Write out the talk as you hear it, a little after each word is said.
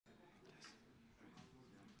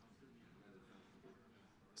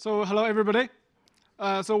So hello, everybody.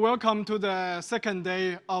 So welcome to the second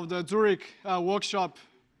day of the Zurich workshop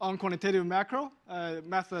on quantitative macro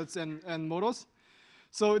methods and models.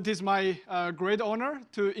 So it is my great honor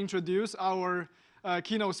to introduce our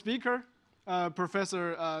keynote speaker,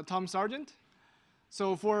 Professor Tom Sargent.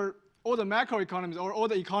 So for all the macroeconomists or all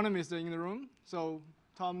the economists in the room, so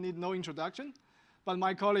Tom needs no introduction. But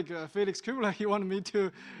my colleague Felix Kübler, he wanted me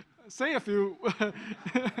to say a few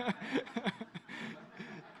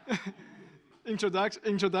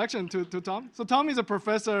introduction to Tom. So Tom is a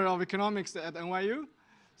professor of economics at NYU.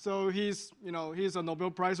 So he's a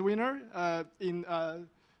Nobel Prize winner in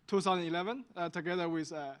 2011, together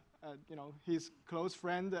with his close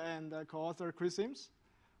friend and co-author Chris Sims,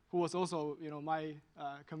 who was also my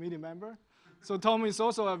committee member. So Tom is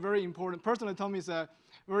also a very important. Personally, Tom is a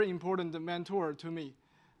very important mentor to me.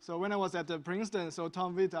 So when I was at Princeton, so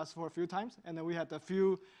Tom visited us for a few times, and then we had a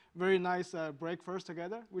few very nice breakfasts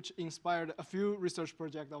together, which inspired a few research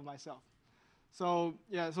projects of myself. So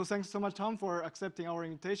yeah, so thanks so much, Tom, for accepting our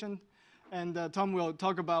invitation. And Tom will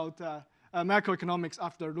talk about macroeconomics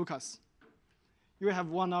after Lucas. You have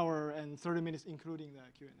 1 hour and 30 minutes, including the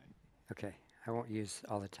Q&A. Okay, I won't use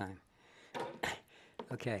all the time.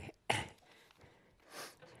 Okay.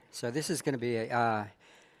 So this is going to be a,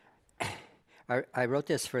 I wrote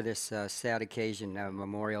this for this sad occasion, a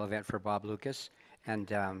memorial event for Bob Lucas, and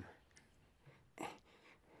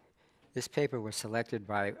this paper was selected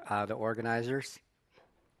by the organizers.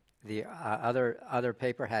 The other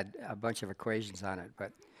paper had a bunch of equations on it,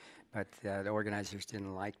 but the organizers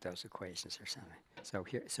didn't like those equations or something.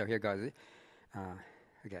 So here goes.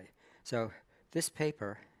 Okay, so this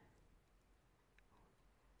paper.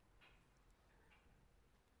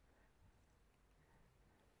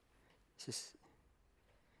 Just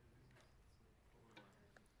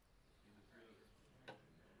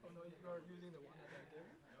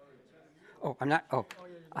I'm not. Oh,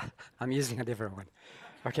 I'm using a different one.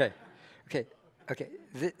 Okay.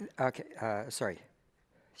 Sorry.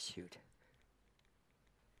 Shoot.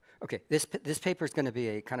 Okay. This paper is going to be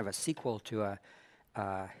a kind of a sequel to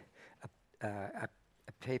a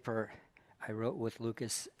paper I wrote with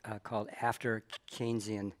Lucas called After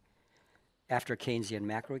Keynesian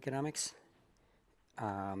Macroeconomics.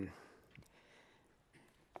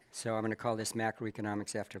 So I'm going to call this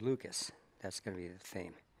Macroeconomics after Lucas. That's going to be the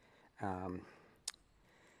theme.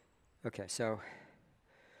 Okay, so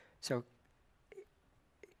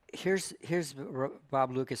here's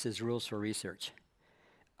Bob Lucas's rules for research.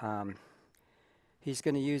 He's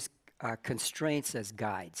going to use constraints as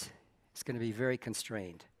guides. It's going to be very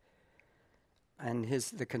constrained. And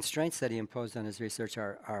the constraints that he imposed on his research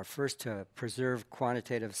are first to preserve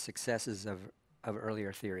quantitative successes of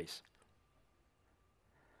earlier theories.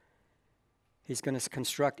 He's going to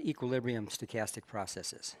construct equilibrium stochastic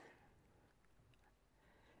processes.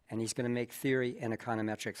 And he's going to make theory and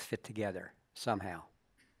econometrics fit together somehow.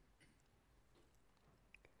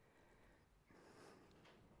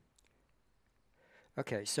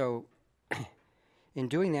 Okay, so in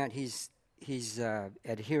doing that, he's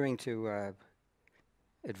adhering to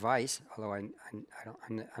advice, although I'm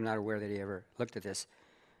not aware that he ever looked at this.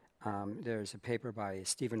 There's a paper by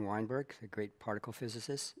Steven Weinberg, the great particle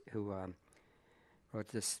physicist, who wrote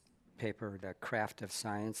this paper, The Craft of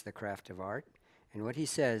Science, the Craft of Art. And what he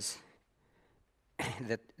says,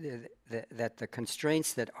 that the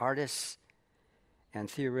constraints that artists and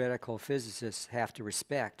theoretical physicists have to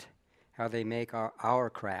respect, how they make our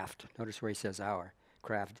craft, notice where he says our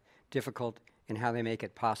craft, difficult, and how they make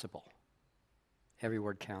it possible. Every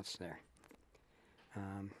word counts there.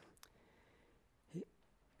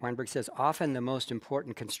 Weinberg says, often the most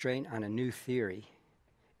important constraint on a new theory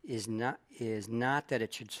is not that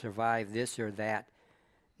it should survive this or that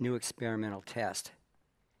new experimental test.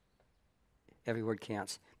 Every word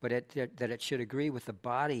counts. But that it should agree with the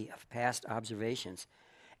body of past observations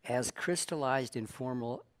as crystallized in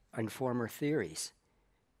former theories.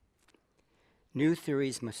 New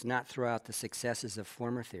theories must not throw out the successes of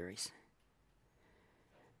former theories.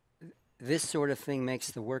 This sort of thing makes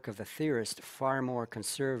the work of the theorist far more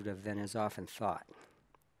conservative than is often thought.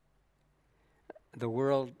 The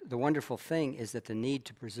wonderful thing is that the need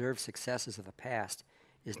to preserve successes of the past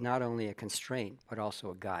is not only a constraint, but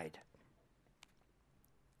also a guide.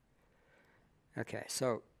 Okay,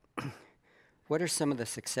 so what are some of the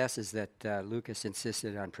successes that Lucas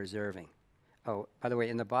insisted on preserving? Oh, by the way,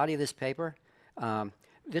 in the body of this paper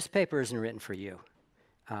isn't written for you.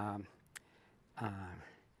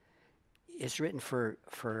 It's written for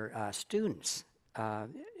students,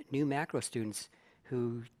 new macro students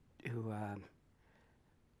who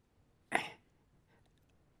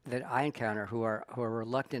that I encounter who are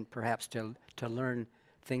reluctant perhaps to learn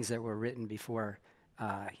things that were written before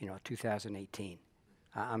 2018.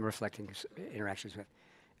 I'm reflecting interactions with.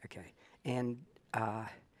 Okay, and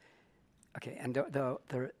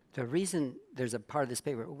the reason there's a part of this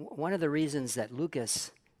paper. One of the reasons that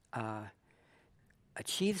Lucas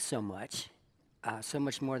achieved so much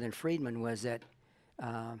more than Friedman, was that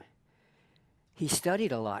he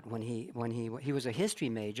studied a lot when he was a history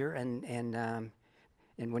major, and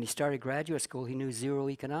when he started graduate school, he knew zero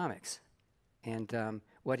economics. And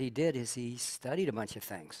what he did is he studied a bunch of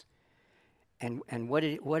things. And what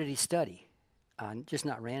did he study? Just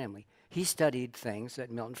not randomly. He studied things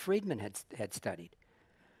that Milton Friedman had studied,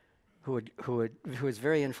 who was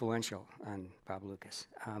very influential on Bob Lucas.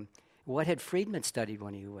 What had Friedman studied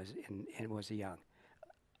when he was young?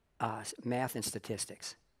 Math and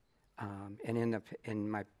statistics. And in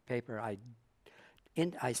my paper, I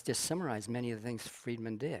just summarized many of the things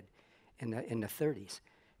Friedman did in the 30s.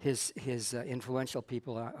 His influential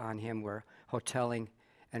people on him were Hotelling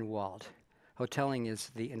and Wald. Hotelling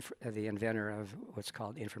is the inventor of what's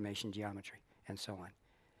called information geometry, and so on.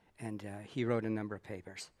 And he wrote a number of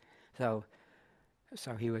papers. So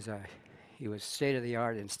he was state of the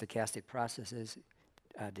art in stochastic processes,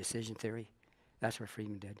 decision theory. That's what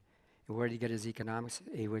Friedman did. And where did he get his economics?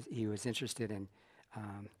 He was interested in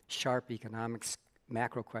sharp economics,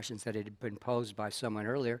 macro questions that had been posed by someone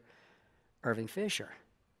earlier, Irving Fisher.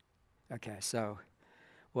 Okay, so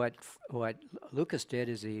what Lucas did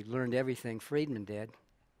is he learned everything Friedman did,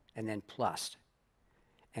 and then plussed.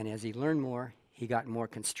 And as he learned more, he got more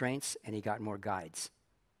constraints and he got more guides.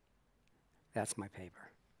 That's my paper.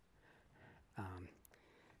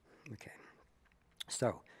 Okay.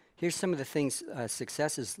 So here's some of the things,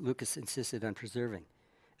 successes Lucas insisted on preserving.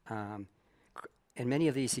 And many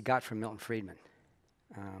of these he got from Milton Friedman.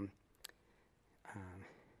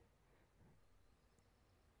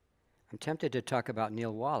 I'm tempted to talk about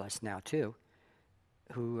Neil Wallace now, too,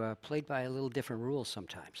 who played by a little different rules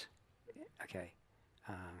sometimes. Okay.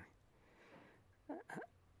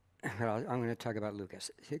 I'm going to talk about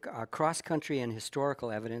Lucas. Cross-country and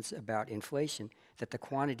historical evidence about inflation that the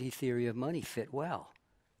quantity theory of money fit well.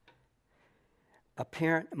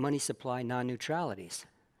 Apparent money supply non-neutralities.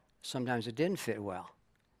 Sometimes it didn't fit well.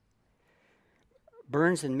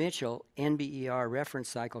 Burns and Mitchell, NBER reference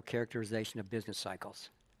cycle characterization of business cycles.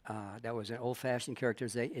 That was an old-fashioned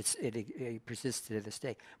characterization. It persists to this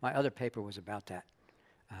day. My other paper was about that.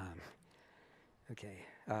 Okay.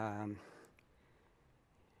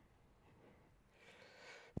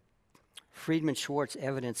 Friedman-Schwartz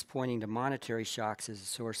evidence pointing to monetary shocks as a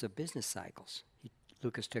source of business cycles.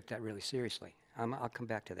 Lucas took that really seriously. I'll come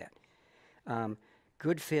back to that.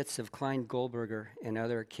 Good fits of Klein-Goldberger and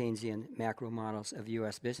other Keynesian macro models of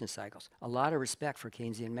U.S. business cycles. A lot of respect for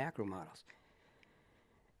Keynesian macro models.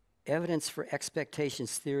 Evidence for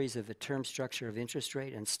expectations theories of the term structure of interest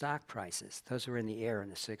rate and stock prices. Those were in the air in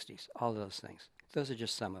the 60s, all those things. Those are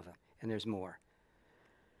just some of them, and there's more.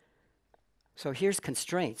 So here's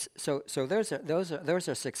constraints. So those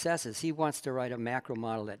are successes. He wants to write a macro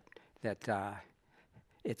model that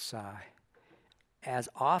it's as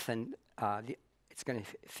often it's going to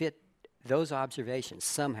fit those observations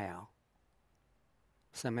somehow.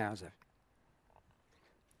 Somehow is a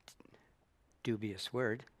dubious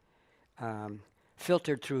word.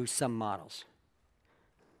 Filtered through some models.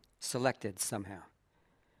 Selected somehow.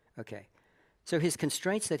 Okay. So his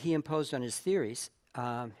constraints that he imposed on his theories,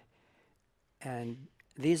 and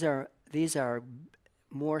these are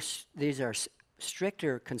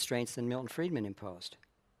stricter constraints than Milton Friedman imposed,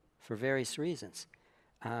 for various reasons.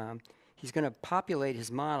 He's going to populate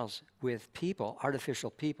his models with people,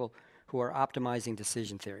 artificial people, who are optimizing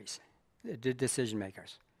decision theories, decision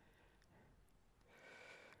makers.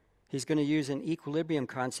 He's going to use an equilibrium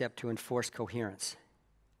concept to enforce coherence.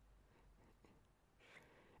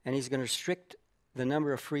 And he's going to restrict the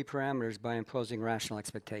number of free parameters by imposing rational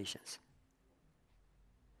expectations.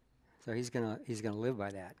 So he's going to live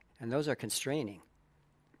by that. And those are constraining.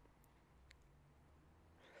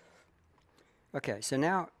 Okay, so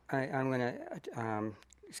now I'm going to,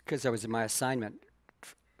 because that was my assignment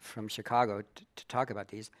from Chicago to talk about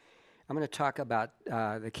these, I'm going to talk about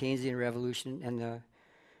the Keynesian revolution and the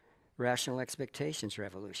rational expectations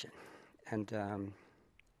revolution. And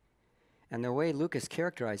the way Lucas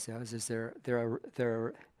characterized those is there's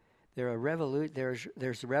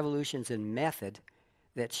revolutions in method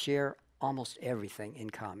that share almost everything in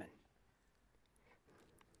common.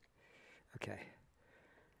 Okay.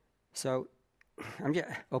 So,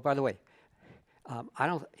 oh, by the way,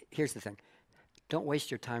 here's the thing. Don't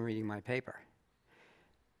waste your time reading my paper.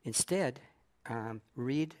 Instead,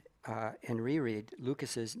 read and reread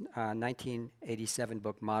Lucas's 1987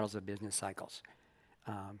 book, Models of Business Cycles.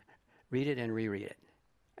 Read it and reread it.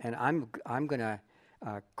 And I'm going to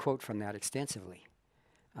quote from that extensively.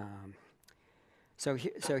 So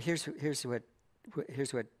here's what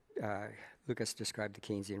Lucas described the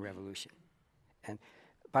Keynesian revolution. And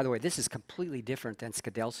by the way, this is completely different than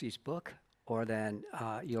Skidelsky's book, or than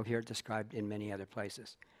you'll hear it described in many other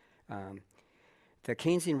places. The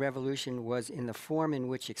Keynesian revolution was in the form in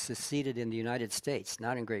which it succeeded in the United States,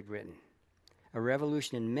 not in Great Britain. A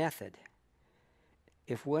revolution in method.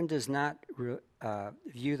 If one does not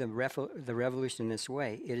view the revolution in this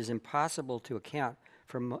way, it is impossible to account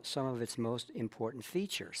for some of its most important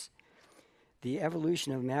features. The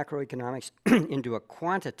evolution of macroeconomics into a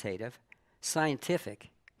quantitative,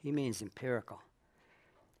 scientific, he means empirical,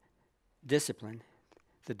 discipline,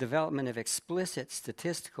 the development of explicit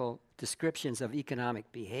statistical descriptions of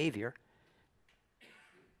economic behavior,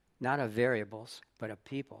 not of variables, but of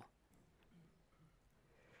people.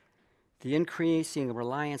 The increasing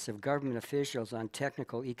reliance of government officials on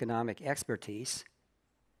technical economic expertise.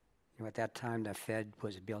 You know, at that time, the Fed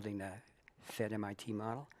was building the Fed MIT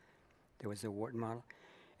model. There was the Wharton model.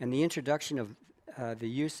 And the introduction of the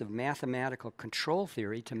use of mathematical control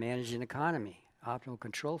theory to manage an economy, optimal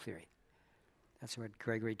control theory. That's what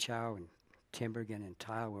Gregory Chow and Timbergen and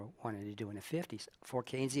Tile wanted to do in the 50s for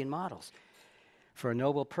Keynesian models for a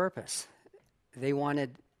noble purpose. They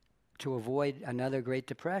wanted to avoid another Great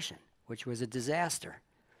Depression, which was a disaster.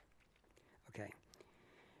 Okay.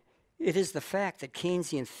 It is the fact that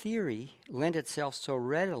Keynesian theory lent itself so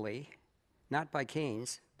readily, not by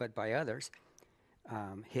Keynes, but by others,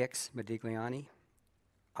 Hicks, Modigliani,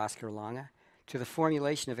 Oscar Lange, to the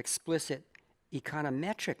formulation of explicit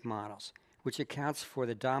econometric models, which accounts for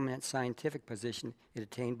the dominant scientific position it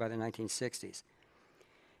attained by the 1960s.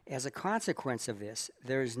 As a consequence of this,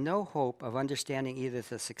 there is no hope of understanding either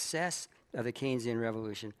the success of the Keynesian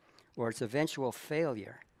revolution or its eventual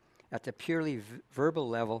failure at the purely verbal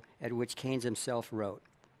level at which Keynes himself wrote.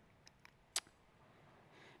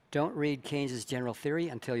 Don't read Keynes's general theory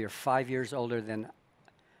until you're 5 years older than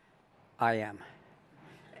I am,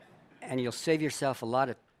 and you'll save yourself a lot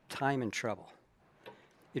of time and trouble.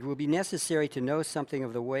 It will be necessary to know something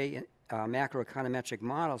of the way macroeconometric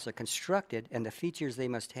models are constructed and the features they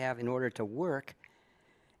must have in order to work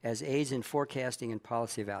as aids in forecasting and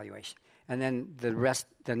policy evaluation. And then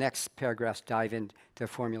the next paragraphs dive into the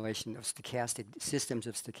formulation of stochastic systems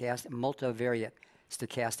of stochastic, multivariate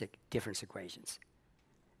stochastic difference equations.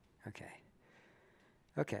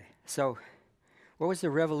 Okay, so what was the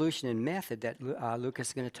revolution in method that Lucas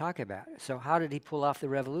is going to talk about? So how did he pull off the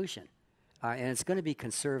revolution? And it's going to be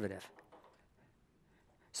conservative.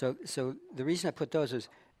 So the reason I put those is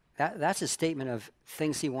that's a statement of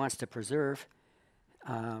things he wants to preserve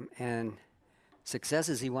and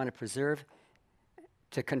successes he wants to preserve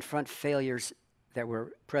to confront failures that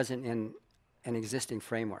were present in an existing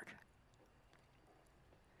framework.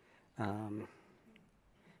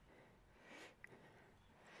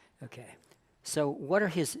 Okay, so what are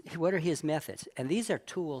his methods? And these are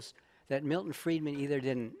tools that Milton Friedman either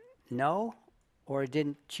didn't know or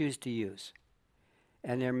didn't choose to use.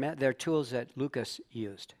 And they're tools that Lucas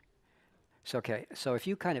used. So okay, so if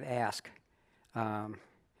you kind of ask, you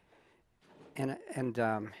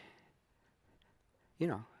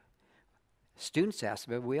know, students ask,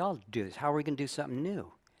 but we all do this. How are we going to do something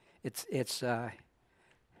new? It's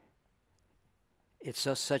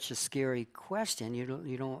such a scary question. You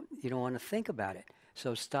don't want to think about it.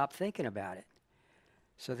 So stop thinking about it.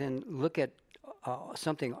 So then look at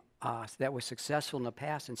something that was successful in the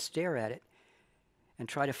past and stare at it and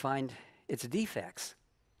try to find its defects.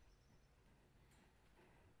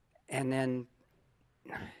 And then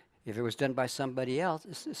if it was done by somebody else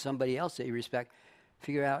that you respect,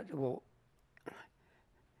 figure out, well,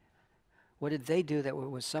 what did they do that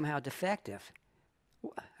was somehow defective?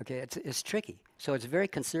 Okay, it's tricky. So it's very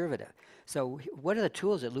conservative. So what are the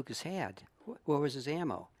tools that Lucas had? What was his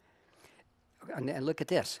ammo? And look at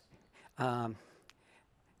this. So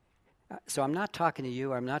I'm not talking to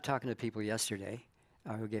you. I'm not talking to people yesterday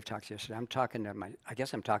who gave talks yesterday. I'm talking to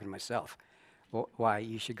I'm talking to myself. Why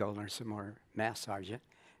you should go learn some more math, Sargent.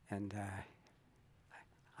 And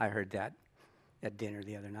I heard that at dinner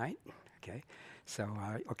the other night. Okay, so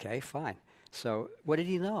okay, fine. So what did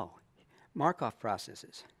he know? Markov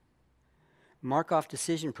processes, Markov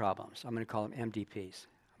decision problems. I'm going to call them MDPs,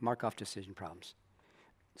 Markov decision problems.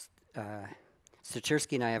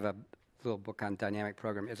 Stachersky and I have a little book on dynamic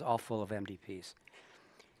program. It's all full of MDPs.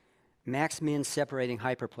 Max-Min separating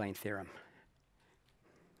hyperplane theorem.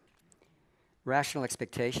 Rational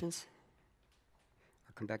expectations,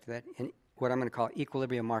 come back to that, in what I'm going to call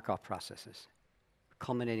equilibrium Markov processes,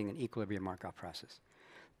 culminating in equilibrium Markov process.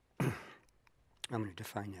 I'm going to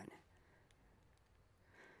define that.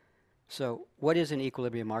 So what is an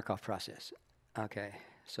equilibrium Markov process? Okay,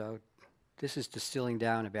 so this is distilling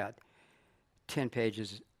down about 10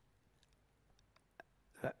 pages,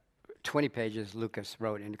 20 pages Lucas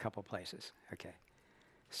wrote in a couple places. Okay,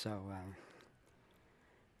 so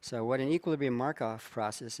so what an equilibrium Markov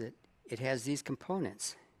process, it has these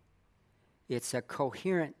components. It's a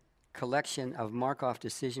coherent collection of Markov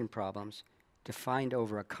decision problems defined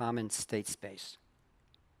over a common state space.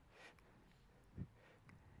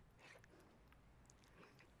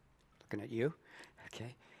 Looking at you,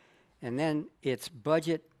 okay. And then it's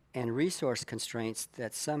budget and resource constraints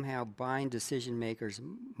that somehow bind decision makers'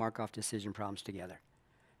 Markov decision problems together.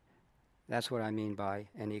 That's what I mean by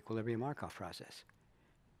an equilibrium Markov process.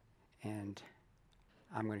 And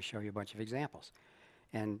I'm going to show you a bunch of examples.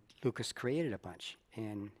 And Lucas created a bunch,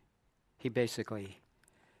 and he basically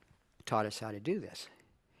taught us how to do this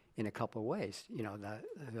in a couple of ways. You know, the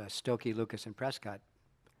Stokey, Lucas, and Prescott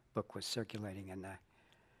book was circulating, and the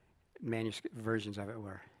manuscript versions of it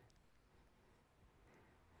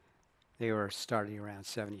they were starting around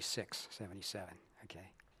 76, 77,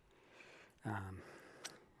 okay.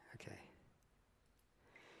 Okay.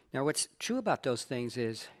 Now what's true about those things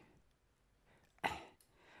is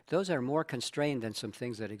those are more constrained than some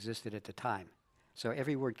things that existed at the time. So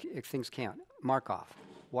every word, things count. Markov.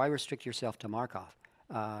 Why restrict yourself to Markov?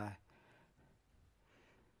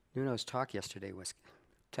 Nuno's talk yesterday was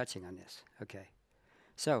touching on this. Okay.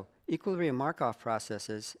 So equilibrium Markov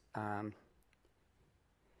processes,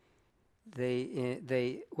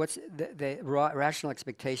 rational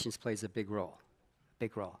expectations plays a big role.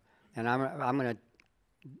 And I'm going to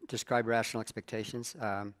describe rational expectations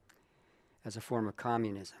as a form of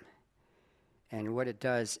communism. And what it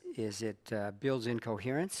does is it builds in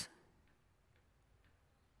coherence.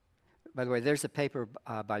 By the way, there's a paper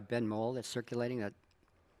by Ben Moll that's circulating that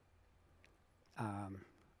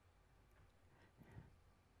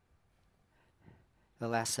the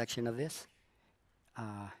last section of this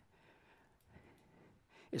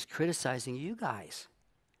is criticizing you guys,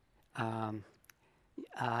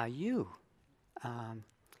 you and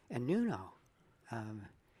Nuno.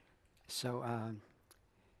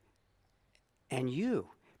 And you,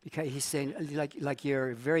 because he's saying like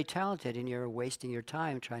you're very talented and you're wasting your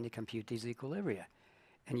time trying to compute these equilibria,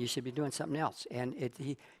 and you should be doing something else. And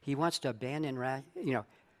he wants to abandon,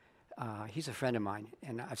 he's a friend of mine,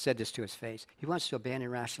 and I've said this to his face. He wants to abandon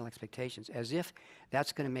rational expectations as if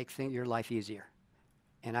that's going to make your life easier.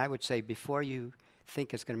 And I would say before you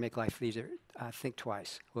think it's going to make life easier, think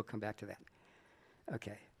twice. We'll come back to that.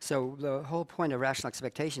 Okay, so the whole point of rational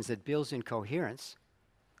expectations is it builds in coherence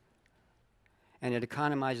and it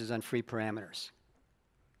economizes on free parameters.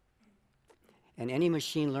 And any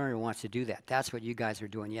machine learner wants to do that. That's what you guys were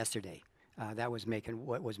doing yesterday. That was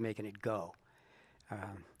what was making it go.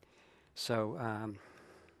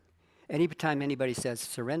 Anytime anybody says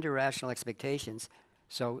surrender rational expectations,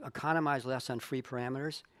 so economize less on free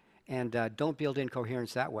parameters and don't build in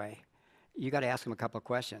coherence that way, you got to ask them a couple of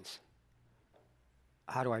questions.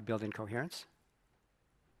 How do I build in coherence?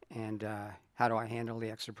 And how do I handle the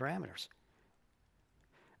extra parameters?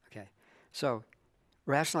 Okay, so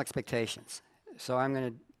rational expectations. So I'm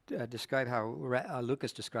going to describe how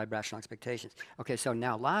Lucas described rational expectations. Okay, so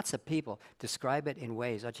now lots of people describe it in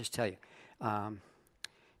ways, I'll just tell you.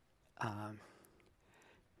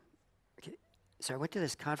 Okay, so I went to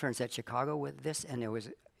this conference at Chicago with this, and it was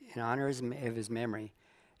in honor of his memory,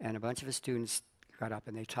 and a bunch of his students got up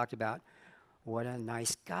and they talked about what a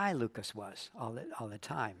nice guy Lucas was all the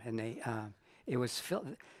time. And it was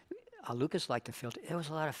Lucas liked to filter. It was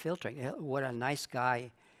a lot of filtering. What a nice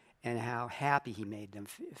guy, and how happy he made them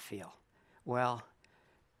feel. Well,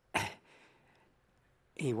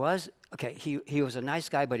 he was He was a nice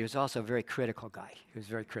guy, but he was also a very critical guy. He was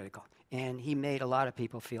very critical, and he made a lot of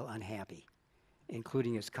people feel unhappy,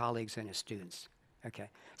 including his colleagues and his students. Okay,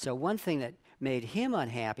 so one thing that made him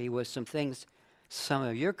unhappy was some things some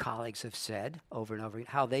of your colleagues have said over and over again,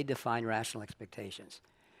 how they define rational expectations.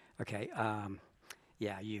 Okay,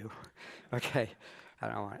 yeah, you. Okay, I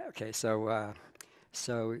don't want. Okay, so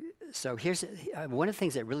here's one of the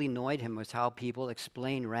things that really annoyed him was how people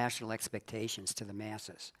explain rational expectations to the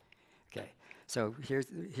masses. Okay, so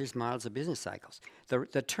here's models of business cycles.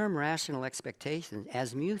 The term rational expectation,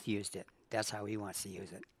 as Muth used it, that's how he wants to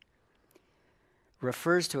use it,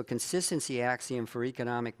 refers to a consistency axiom for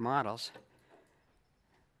economic models.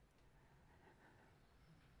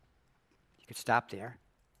 You could stop there.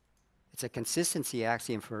 It's a consistency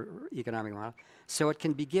axiom for economic model. So it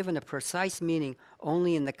can be given a precise meaning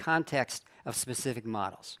only in the context of specific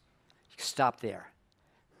models. Stop there.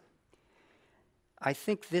 I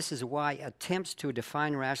think this is why attempts to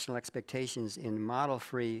define rational expectations in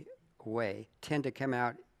model-free way tend to come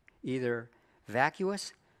out either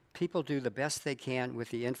vacuous, people do the best they can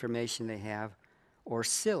with the information they have, or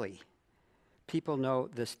silly. People know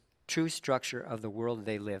the true structure of the world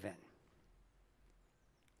they live in.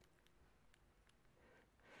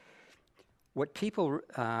 What people,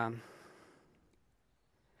 so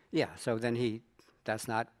then that's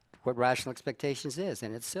not what rational expectations is,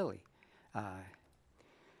 and it's silly.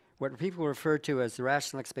 What people refer to as the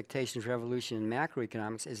rational expectations revolution in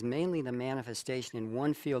macroeconomics is mainly the manifestation in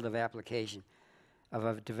one field of application of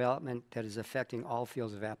a development that is affecting all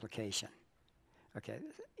fields of application. Okay,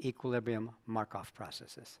 equilibrium Markov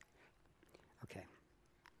processes. Okay,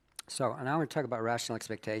 so now I'm going to talk about rational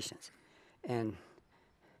expectations. And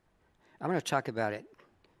I'm going to talk about it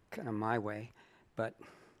kind of my way, but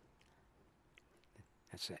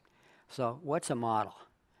that's it. So what's a model?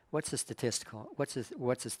 What's a statistical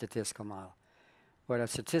model? What a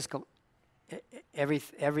statistical,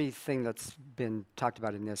 everything that's been talked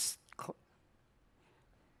about in this,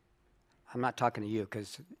 I'm not talking to you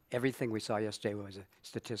because everything we saw yesterday was a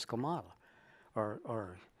statistical model.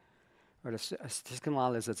 Or what a statistical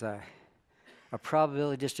model is, it's a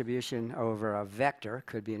probability distribution over a vector,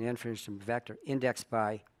 could be an information vector, indexed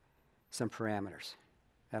by some parameters.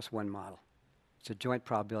 That's one model. It's a joint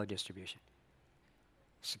probability distribution.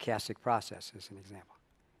 Stochastic process is an example.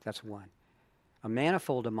 That's one. A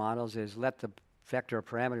manifold of models is let the vector of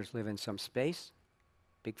parameters live in some space,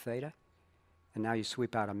 big theta, and now you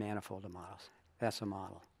sweep out a manifold of models. That's a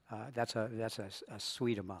model. That's a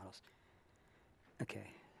suite of models.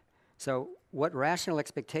 Okay. So what rational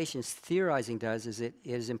expectations theorizing does is it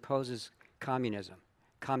imposes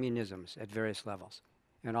communisms at various levels.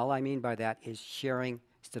 And all I mean by that is sharing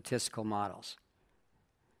statistical models.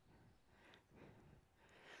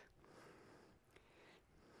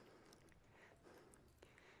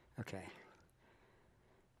 Okay.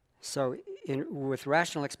 So with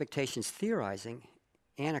rational expectations theorizing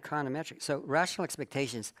and econometrics, so rational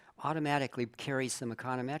expectations automatically carries some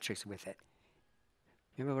econometrics with it.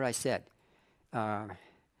 Remember what I said?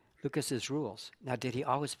 Lucas's rules. Now, did he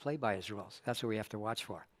always play by his rules? That's what we have to watch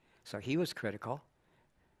for. So he was critical.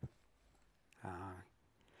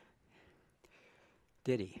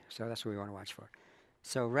 Did he? So that's what we want to watch for.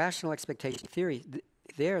 So rational expectation theory,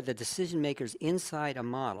 there the decision makers inside a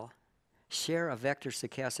model share a vector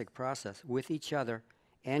stochastic process with each other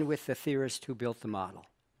and with the theorist who built the model.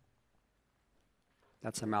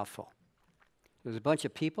 That's a mouthful. There's a bunch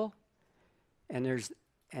of people, and there's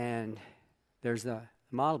the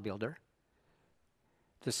model builder.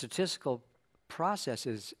 The statistical process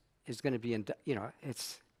is going to be,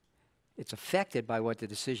 it's affected by what the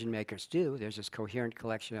decision makers do. There's this coherent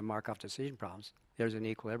collection of Markov decision problems. There's an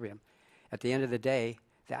equilibrium. At the end of the day,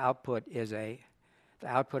 the output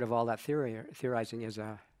of all that theorizing is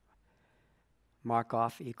a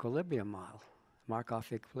Markov equilibrium model, Markov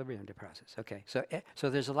equilibrium process. Okay, so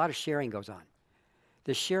there's a lot of sharing goes on.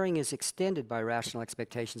 The sharing is extended by rational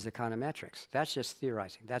expectations econometrics. That's just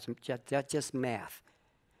theorizing. That's just math.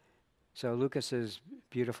 So Lucas's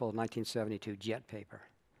beautiful 1972 JET paper.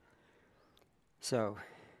 So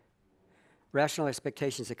rational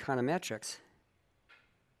expectations econometrics.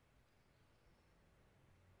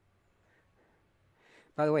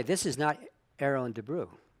 By the way, this is not Arrow and DeBrew.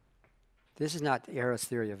 This is not Arrow's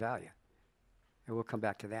theory of value. And we'll come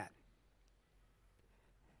back to that.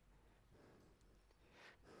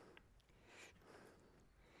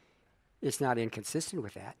 It's not inconsistent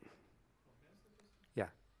with that. Yeah.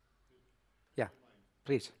 Yeah.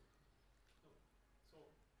 Please. So,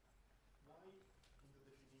 why in the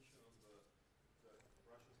definition of the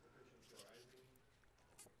rational expectation theorizing,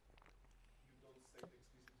 you don't state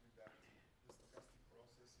explicitly that the stochastic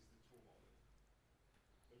process is the true model?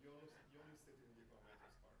 So you only state it in the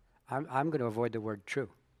econometrics part. I'm going to avoid the word true.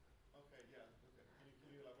 Okay, yeah. Okay.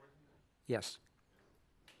 Can you elaborate on that? Yes.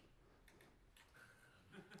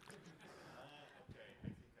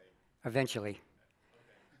 Eventually.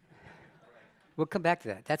 We'll come back to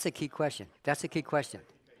that. That's a key question. That's a key question.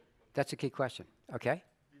 That's a key question. Okay?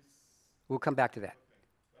 We'll come back to that.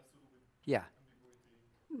 Yeah.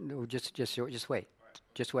 No, just wait.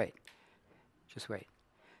 Just wait. Just wait.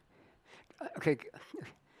 Okay.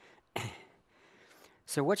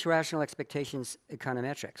 So what's rational expectations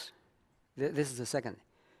econometrics? This is the second.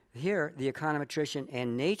 Here, the econometrician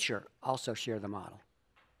and nature also share the model.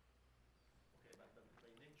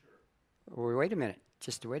 Wait a minute.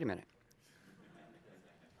 Just wait a minute.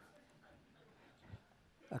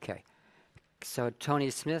 Okay. So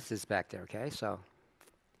Tony Smith is back there, okay? So,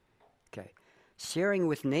 okay. Sharing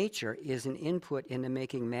with nature is an input into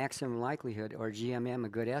making maximum likelihood, or GMM, a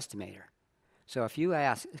good estimator. So if you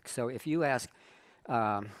ask,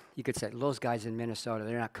 you could say, those guys in Minnesota,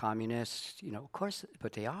 they're not communists. You know, of course,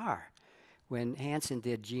 but they are. When Hansen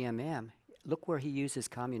did GMM, look where he uses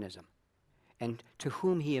communism and to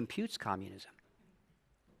whom he imputes communism.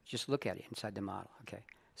 Just look at it inside the model, okay?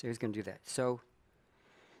 So he's going to do that. So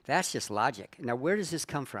that's just logic. Now, where does this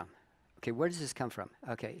come from? Okay, where does this come from?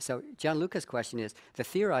 Okay, so John Lucas' question is, the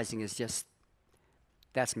theorizing is just,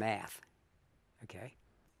 that's math, okay?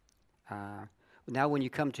 Now when you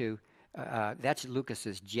come to, that's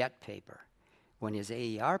Lucas's JET paper. When his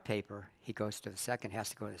AER paper, he goes to the second, has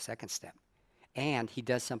to go to the second step. And he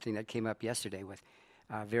does something that came up yesterday with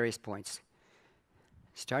various points,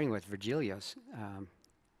 starting with Virgilio's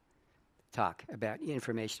talk about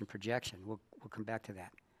information projection. We'll come back to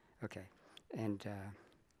that. Okay, and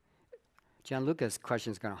John Lucas'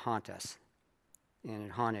 question is going to haunt us, and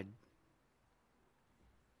it haunted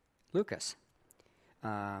Lucas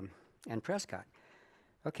and Prescott.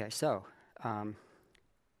 Okay, so I'm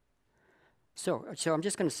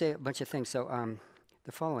just going to say a bunch of things. So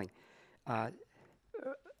the following: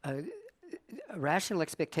 rational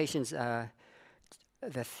expectations.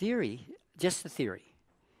 The theory, just the theory,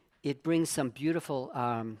 it brings some beautiful.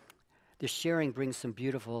 The sharing brings some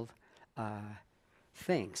beautiful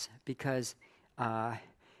things, because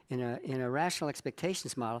in a rational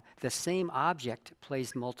expectations model, the same object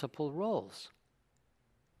plays multiple roles.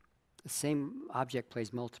 The same object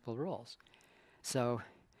plays multiple roles. So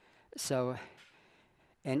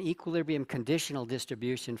an equilibrium conditional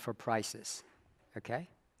distribution for prices, okay,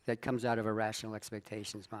 that comes out of a rational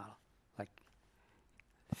expectations model, like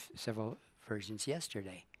several versions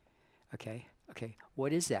yesterday. Okay.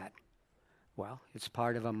 What is that? Well, it's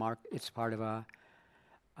part of an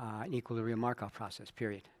equilibrium Markov process,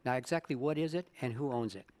 period. Now, exactly what is it and who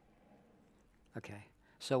owns it? Okay.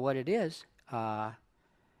 So what it is,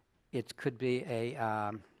 it could be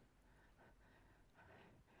a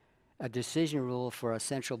decision rule for a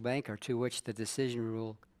central banker to which the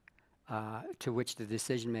decision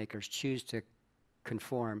makers choose to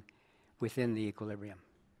conform within the equilibrium.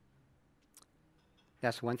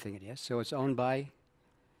 That's one thing it is. So it's owned by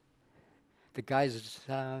the guys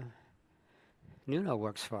Nuno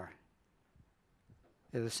works for,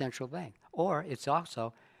 the central bank. Or it's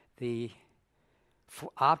also the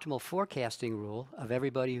optimal forecasting rule of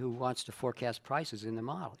everybody who wants to forecast prices in the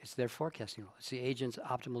model. It's their forecasting rule. It's the agent's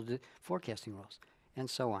optimal forecasting rules, and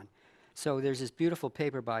so on. So there's this beautiful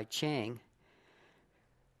paper by Chang,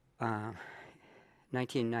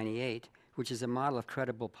 1998, which is a model of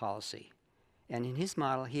credible policy. And in his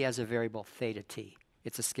model, he has a variable theta t.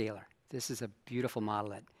 It's a scalar. This is a beautiful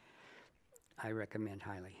model that I recommend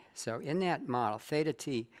highly. So in that model, theta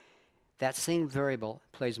t, that same variable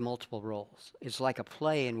plays multiple roles. It's like a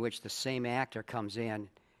play in which the same actor comes in,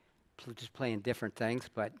 just playing different things,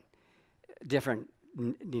 but different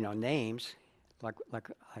names. Like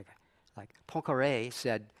Poincaré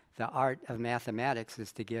said, the art of mathematics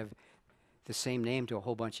is to give the same name to a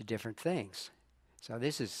whole bunch of different things. So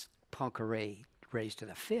this is Poincaré raised to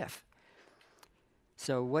the fifth.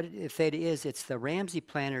 So what theta is, it's the Ramsey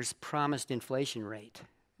planner's promised inflation rate.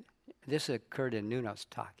 This occurred in Nuno's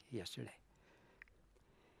talk yesterday.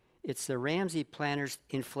 It's the Ramsey planner's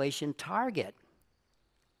inflation target.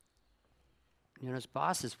 Nuno's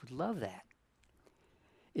bosses would love that.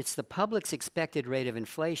 It's the public's expected rate of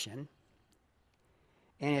inflation,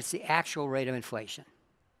 and it's the actual rate of inflation.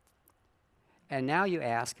 And now you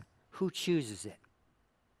ask, who chooses it?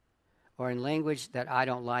 Or in language that I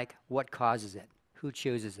don't like, what causes it? Who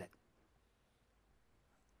chooses it?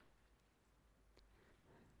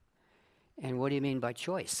 And what do you mean by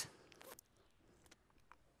choice?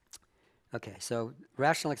 Okay, so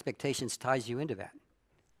rational expectations ties you into that.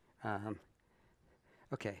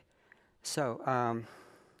 Okay, so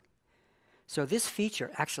this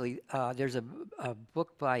feature, actually, there's a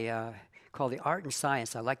book by called The Art and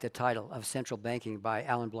Science, I like the title, of Central Banking by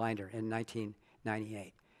Alan Blinder in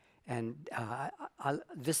 1998. And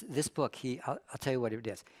this book, I'll tell you what it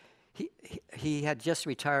is. He had just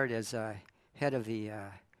retired as head of the,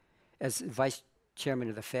 as vice chairman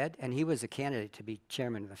of the Fed, and he was a candidate to be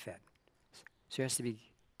chairman of the Fed. So he has to be,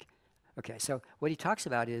 okay, so what he talks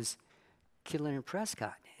about is Kübler and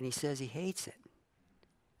Prescott, and he says he hates it,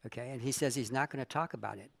 okay, and he says he's not going to talk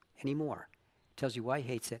about it anymore. Tells you why he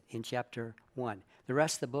hates it in chapter 1. The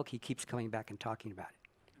rest of the book, he keeps coming back and talking about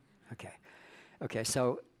it. Okay,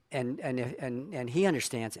 so, and he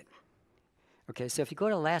understands it. Okay, so if you go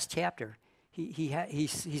to the last chapter, he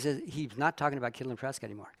says he's not talking about Kittle and Prescott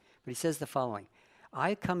anymore, but he says the following: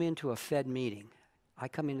 I come into the Fed meeting,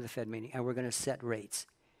 and we're going to set rates.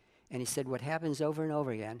 And he said, what happens over and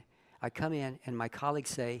over again, I come in and my colleagues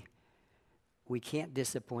say, we can't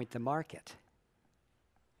disappoint the market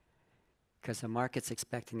because the market's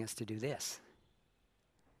expecting us to do this.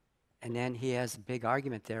 And then he has a big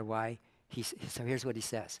argument there why so here's what he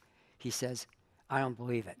says. He says, I don't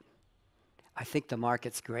believe it. I think the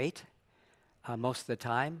market's great most of the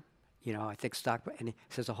time. You know, I think and he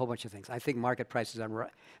says a whole bunch of things. I think market prices are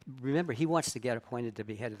right. Remember, he wants to get appointed to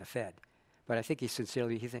be head of the Fed. But I think he says,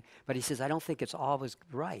 I don't think it's always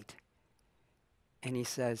right. And he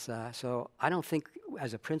says, so I don't think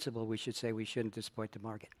as a principle we should say we shouldn't disappoint the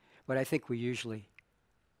market. But I think we usually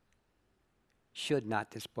should not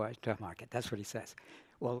disappoint the market. That's what he says.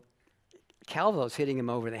 Well, Calvo's hitting him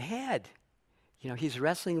over the head. You know, he's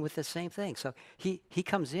wrestling with the same thing. So he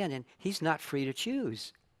comes in and he's not free to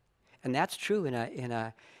choose. And that's true in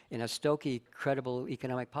a Stokey credible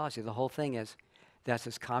economic policy. The whole thing is that's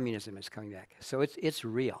as communism is coming back. So it's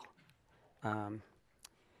real.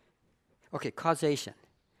 Okay, causation.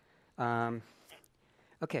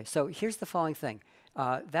 Okay, so here's the following thing.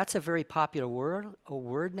 That's a very popular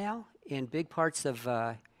word now in big parts of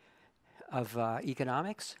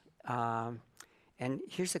economics. And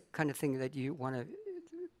here's the kind of thing that you want to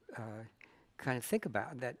kind of think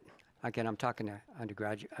about. That again, I'm talking to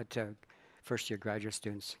undergraduate, to first-year graduate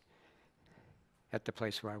students at the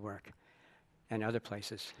place where I work, and other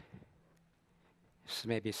places. So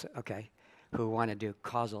maybe who want to do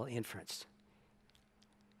causal inference.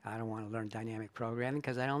 I don't want to learn dynamic programming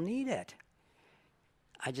because I don't need it.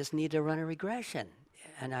 I just need to run a regression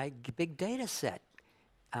and big data set,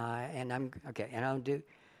 and I'm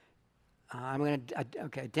going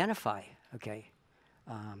to identify. Okay,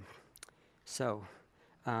 so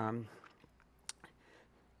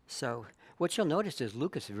what you'll notice is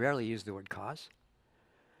Lucas rarely used the word cause.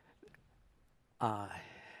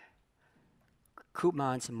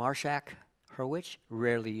 Koopmans, Marshak, Hurwitz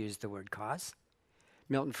rarely used the word cause.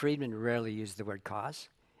 Milton Friedman rarely used the word cause.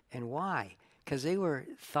 And why? Because they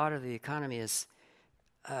thought of the economy as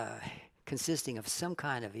consisting of some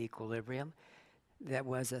kind of equilibrium that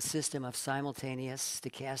was a system of simultaneous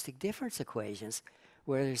stochastic difference equations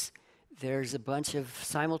where there's a bunch of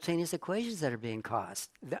simultaneous equations that are being caused.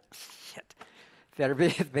 That are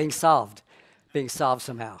being solved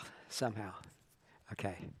somehow.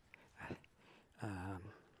 Okay.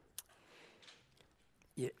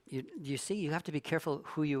 You see, you have to be careful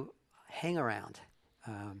who you hang around.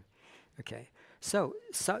 Okay. So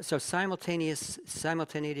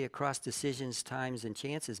simultaneity across decisions, times, and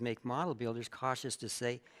chances make model builders cautious to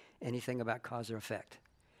say anything about cause or effect.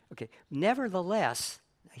 Okay. Nevertheless,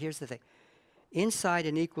 here's the thing. Inside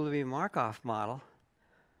an equilibrium Markov model,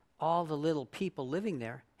 all the little people living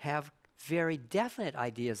there have very definite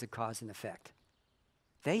ideas of cause and effect.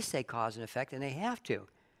 They say cause and effect, and they have to.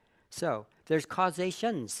 So there's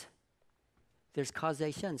causations. There's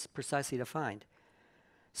causations precisely defined.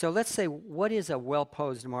 So let's say, what is a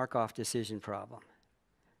well-posed Markov decision problem?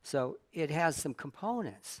 So it has some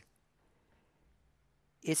components.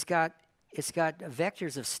 It's got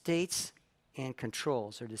vectors of states and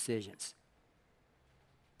controls or decisions.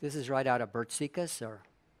 This is right out of Bertzikas, or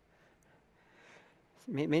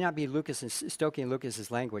it may not be Stokey and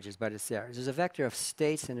Lucas's languages, but it's there. There's a vector of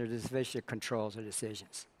states and there's a vector of controls or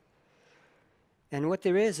decisions. And what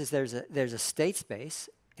there is there's a state space,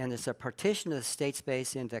 and there's a partition of the state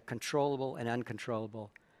space into controllable and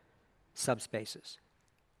uncontrollable subspaces.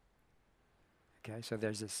 Okay, so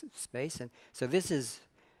there's this space, and so this is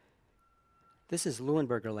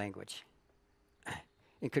Leuenberger language.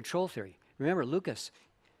 In control theory, remember Lucas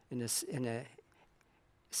in the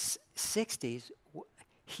 60s,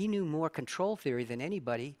 he knew more control theory than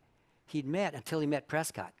anybody he'd met until he met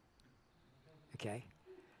Prescott. Okay,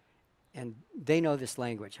 and they know this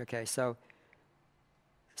language. Okay, so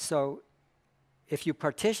if you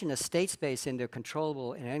partition a state space into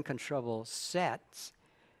controllable and uncontrollable sets,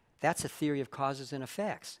 that's a theory of causes and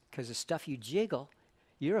effects, because the stuff you jiggle,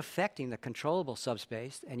 you're affecting the controllable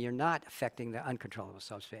subspace and you're not affecting the uncontrollable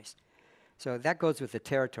subspace. So that goes with the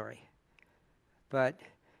territory. But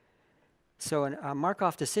so a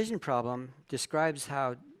Markov decision problem describes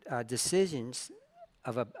how decisions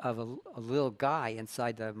of a little guy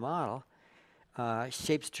inside the model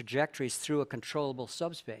shapes trajectories through a controllable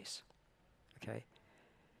subspace. Okay,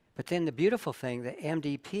 but then the beautiful thing, the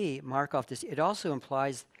MDP Markov, it also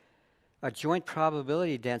implies a joint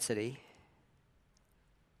probability density.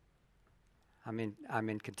 I'm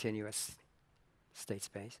in continuous state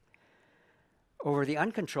space over the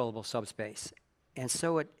uncontrollable subspace. And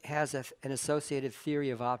so it has an associated theory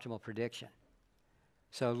of optimal prediction.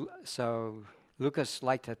 So Lucas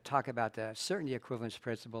liked to talk about the certainty equivalence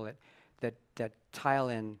principle that Tile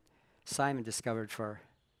and Simon discovered for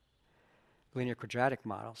linear quadratic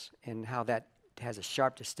models, and how that has a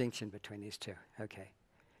sharp distinction between these two, okay,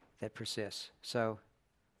 that persists. So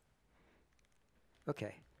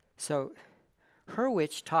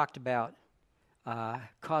Hurwitz talked about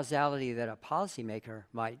causality that a policymaker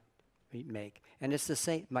might make, and it's the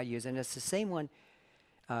same, might use, and it's the same one.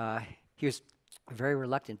 He was very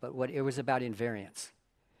reluctant, but it was about invariance.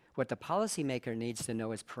 What the policymaker needs to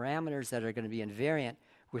know is parameters that are going to be invariant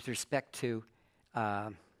with respect to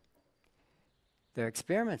the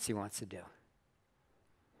experiments he wants to do.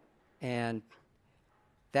 And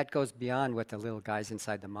that goes beyond what the little guys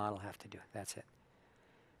inside the model have to do. That's it.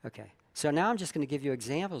 Okay. So now I'm just going to give you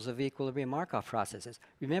examples of equilibrium Markov processes.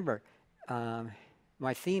 Remember,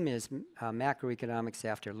 my theme is macroeconomics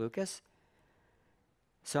after Lucas.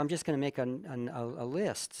 So I'm just going to make a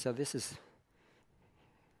list. So this is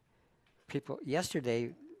people. Yesterday,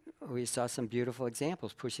 we saw some beautiful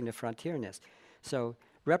examples pushing the frontier in this. So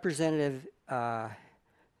representative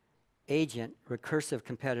agent recursive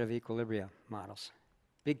competitive equilibrium models.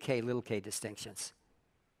 Big K, little k distinctions.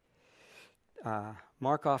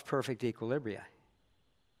 Markov perfect equilibria.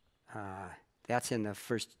 That's in the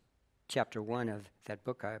first chapter 1 of that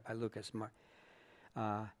book by Lucas.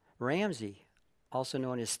 Ramsey, also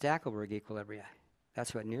known as Stackelberg equilibria.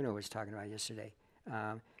 That's what Nuno was talking about yesterday.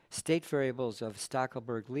 State variables of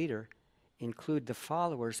Stackelberg leader include the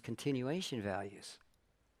follower's continuation values.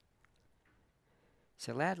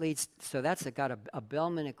 So that leads, so that's got a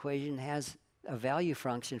Bellman equation, has a value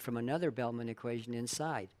function from another Bellman equation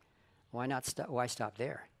inside. Why not why stop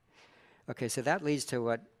there? Okay, so that leads to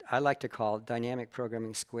what I like to call dynamic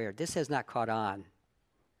programming squared. This has not caught on.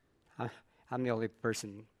 I'm the only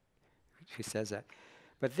person who says that.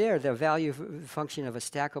 But there, the value function of a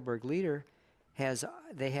Stackelberg leader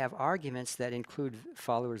they have arguments that include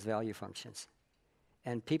followers' value functions.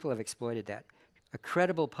 And people have exploited that.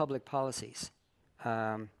 Credible public policies.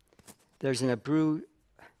 There's an Abreu,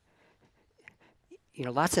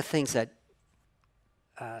 lots of things that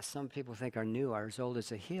some people think are new are as old as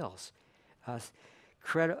the hills.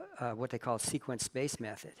 What they call sequence space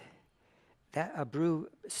method. That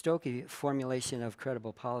Abreu-Stokey formulation of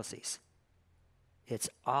credible policies. It's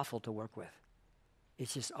awful to work with.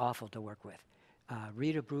 It's just awful to work with.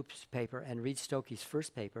 Read Abreu's paper and read Stokey's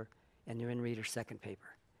first paper, and then read her second paper.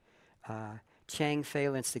 Chang,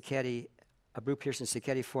 Phelan, Sacchetti,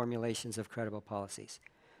 Abreu-Pearson-Sacchetti formulations of credible policies.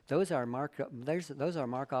 Those are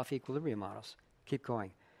Markov equilibrium models. Keep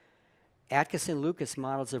going. Atkinson-Lucas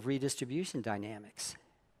models of redistribution dynamics.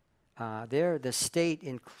 There, the state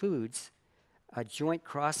includes a joint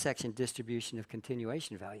cross-section distribution of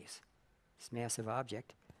continuation values. This massive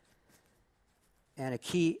object. And a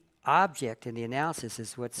key object in the analysis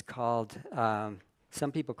is what's called,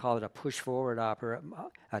 some people call it a push-forward operator,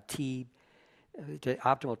 the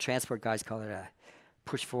optimal transport guys call it a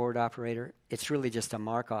push-forward operator. It's really just a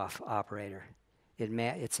Markov operator.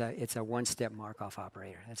 It's a one-step Markov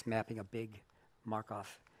operator. That's mapping a big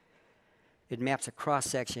Markov. It maps a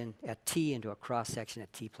cross-section at T into a cross-section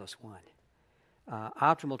at T plus 1.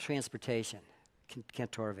 Optimal transportation,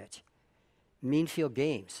 Kantorovich. Mean field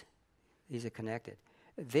games, these are connected.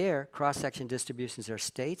 There, cross-section distributions are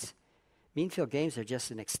states. Mean field games are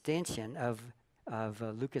just an extension of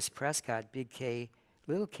Lucas-Prescott big K,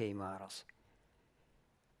 little k models.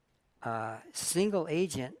 Single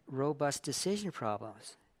agent robust decision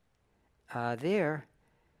problems. There's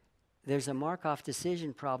a Markov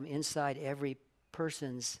decision problem inside every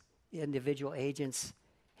person's individual agent's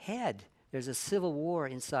head. There's a civil war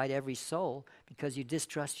inside every soul because you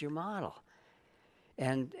distrust your model.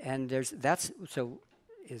 And so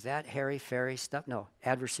is that hairy-fairy stuff? No,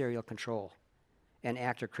 adversarial control and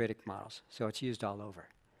actor-critic models. So it's used all over.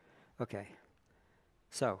 Okay,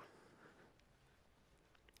 so.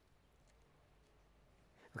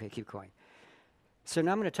 Okay, keep going. So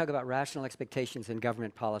now I'm going to talk about rational expectations in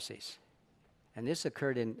government policies. And this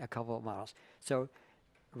occurred in a couple of models. So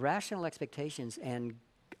rational expectations and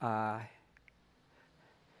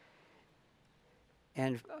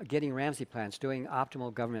getting Ramsey plans, doing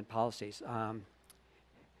optimal government policies.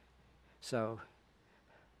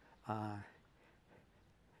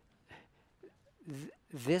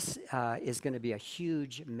 This is going to be a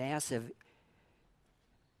huge, massive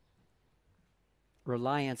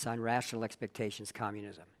reliance on rational expectations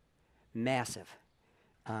communism. Massive.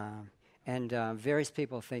 And various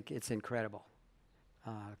people think it's incredible.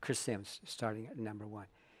 Chris Sims starting at number 1.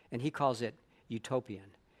 And he calls it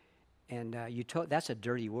utopian. And that's a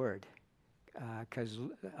dirty word, because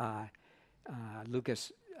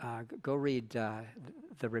Lucas, go read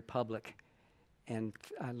The Republic, and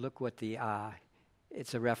look what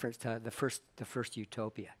it's a reference to the first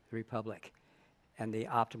utopia, the Republic, and the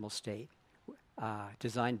optimal state,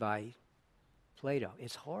 designed by Plato.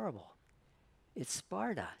 It's horrible. It's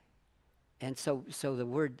Sparta. And so the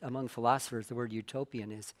word among philosophers, the word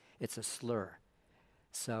utopian it's a slur.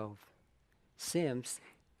 So Sims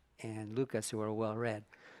and Lucas, who are well read,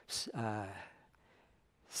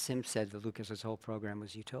 Sims said that Lucas's whole program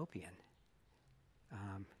was utopian.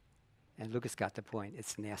 And Lucas got the point.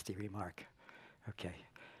 It's a nasty remark. Okay.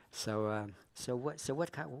 So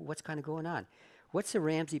what's kind of going on? What's the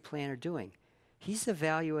Ramsey planner doing? He's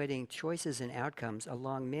evaluating choices and outcomes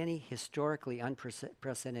along many historically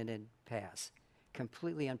unprecedented paths,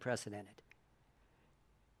 completely unprecedented.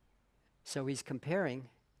 So he's comparing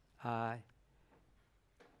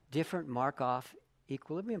different Markov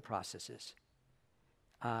equilibrium processes.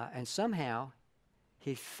 And somehow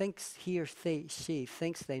he or she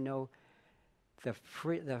thinks they know the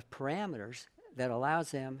parameters that allows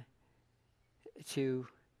them to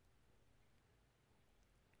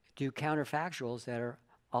do counterfactuals that are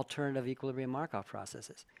alternative equilibrium Markov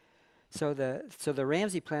processes. So the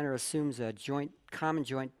Ramsey planner assumes a common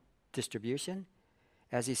joint distribution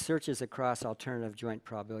as he searches across alternative joint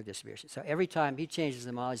probability distribution. So every time he changes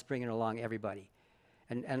them all, he's bringing along everybody.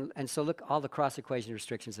 And so look, all the cross-equation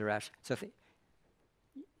restrictions are rational. So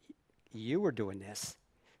you were doing this.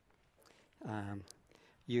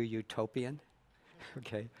 You utopian.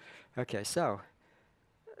 Okay, so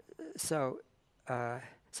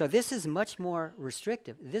this is much more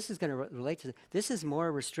restrictive. This is going to relate to this is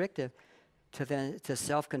more restrictive to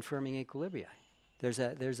self-confirming equilibria.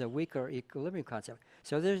 There's a weaker equilibrium concept.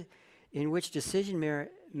 So there's in which decision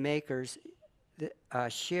makers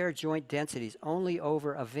share joint densities only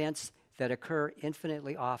over events that occur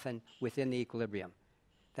infinitely often within the equilibrium.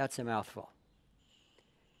 That's a mouthful.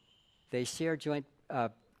 They share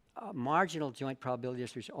marginal joint probability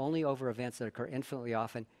distribution only over events that occur infinitely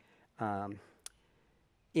often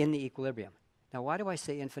in the equilibrium. Now, why do I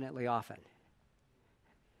say infinitely often?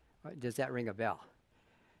 Does that ring a bell?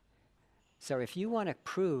 So if you want to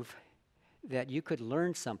prove that you could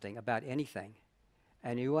learn something about anything,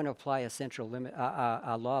 and you want to apply a central limit,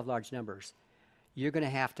 a law of large numbers, you're going to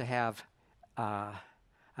have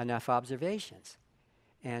enough observations.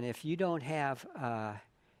 And if you don't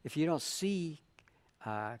see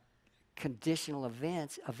conditional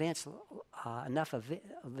events enough of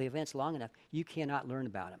the events long enough, you cannot learn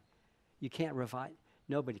about them. You can't revise.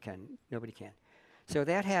 Nobody can. So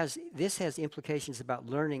this has implications about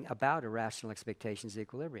learning about irrational expectations of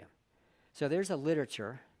equilibrium. So there's a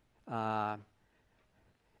literature, Albert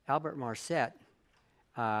Marcet,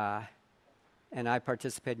 and I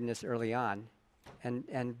participated in this early on,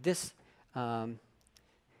 and this, I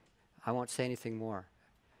won't say anything more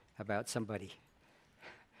about somebody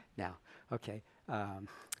now. Okay,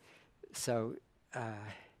 so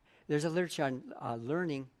there's a literature on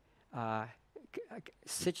learning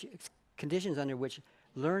conditions under which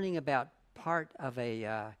learning about part of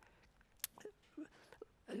a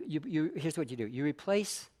here's what you do. You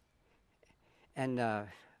replace, and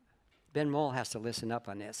Ben Moll has to listen up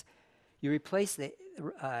on this. You replace the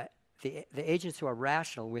agents who are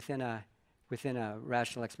rational within a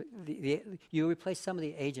rational you replace some of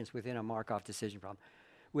the agents within a Markov decision problem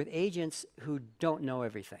with agents who don't know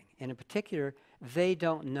everything. And in particular, they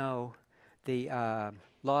don't know the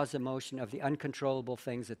laws of motion of the uncontrollable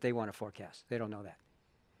things that they want to forecast. They don't know that.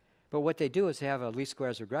 But what they do is they have a least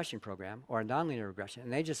squares regression program or a nonlinear regression,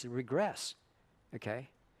 and they just regress, okay?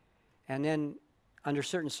 And then under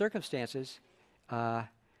certain circumstances, and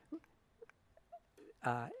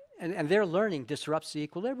their learning disrupts the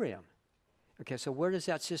equilibrium. Okay, so where does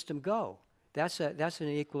that system go? That's an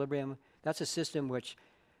equilibrium. That's a system which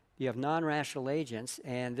you have non-rational agents,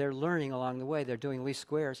 and they're learning along the way. They're doing least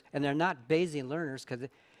squares, and they're not Bayesian learners because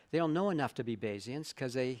they don't know enough to be Bayesians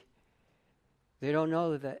because they don't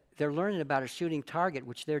know that they're learning about a shooting target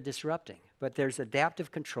which they're disrupting. But there's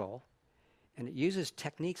adaptive control, and it uses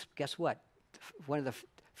techniques. Guess what? One of the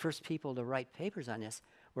first people to write papers on this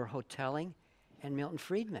were Hotelling and Milton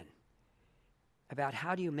Friedman about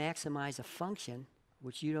how do you maximize a function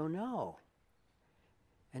which you don't know.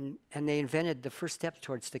 And they invented the first step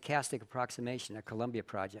towards stochastic approximation, a Columbia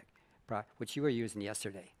project, which you were using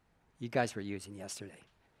yesterday. You guys were using yesterday.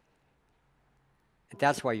 And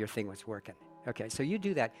that's why your thing was working. Okay, so you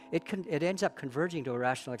do that. It ends up converging to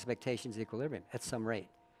irrational expectations equilibrium at some rate.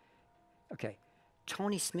 Okay,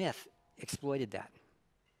 Tony Smith exploited that.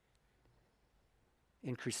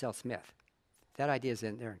 in Crucell-Smith. That idea is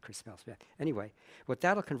in there in Crucell-Smith. Anyway, what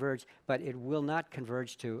that'll converge, but it will not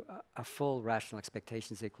converge to a full rational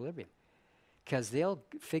expectations equilibrium, because they'll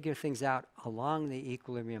figure things out along the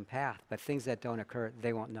equilibrium path, but things that don't occur,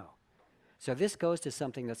 they won't know. So this goes to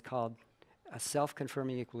something that's called a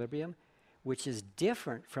self-confirming equilibrium, which is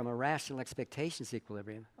different from a rational expectations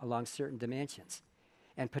equilibrium along certain dimensions.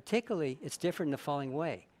 And particularly, it's different in the following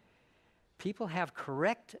way. People have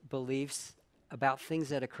correct beliefs about things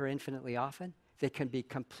that occur infinitely often. They can be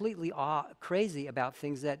completely crazy about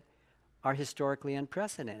things that are historically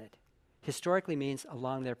unprecedented. Historically means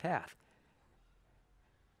along their path.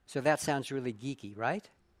 So that sounds really geeky, right?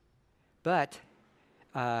 But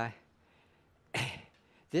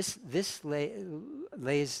this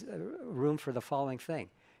lays room for the following thing.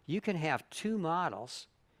 You can have two models,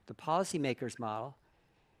 the policymaker's model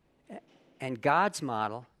and God's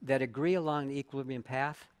model, that agree along the equilibrium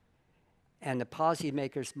path, and the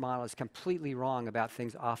policymaker's model is completely wrong about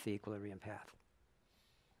things off the equilibrium path.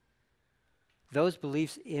 Those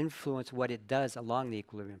beliefs influence what it does along the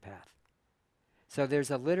equilibrium path. So there's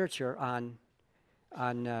a literature on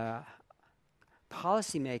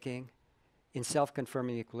policymaking in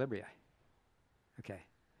self-confirming equilibria. Okay.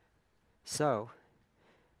 So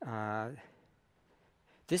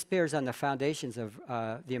this bears on the foundations of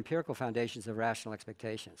the empirical foundations of rational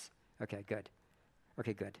expectations. Okay, good.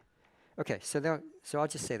 Okay, good. Okay, so I'll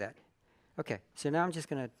just say that. Okay, so now I'm just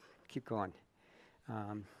going to keep going.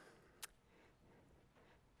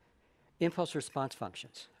 Impulse response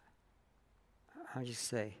functions. I'll just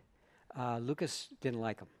say, Lucas didn't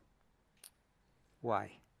like them.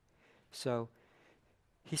 Why? So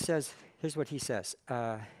he says, here's what he says.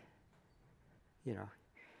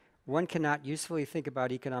 One cannot usefully think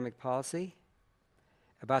about economic policy,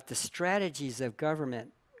 about the strategies of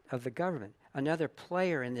the government. Another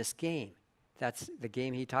player in this game, that's the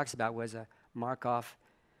game he talks about, was an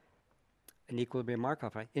equilibrium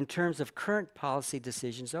Markov, right? In terms of current policy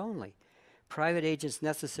decisions only. Private agents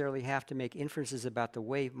necessarily have to make inferences about the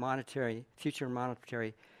way future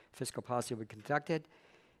monetary fiscal policy will be conducted.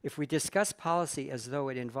 If we discuss policy as though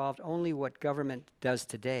it involved only what government does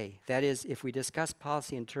today, that is, if we discuss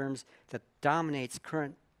policy in terms that dominates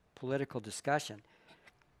current political discussion,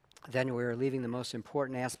 then we are leaving the most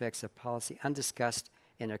important aspects of policy undiscussed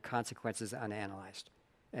and their consequences unanalyzed.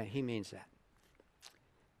 And he means that.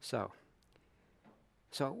 So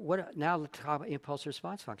now let's talk about impulse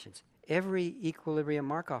response functions. Every equilibrium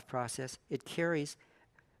Markov process, it carries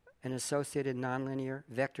an associated nonlinear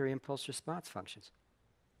vector impulse response functions.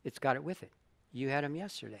 It's got it with it. You had them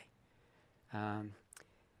yesterday.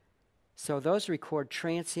 So those record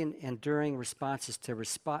transient, enduring responses to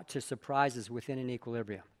surprises within an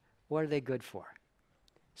equilibrium. What are they good for?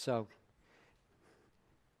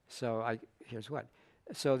 Here's what.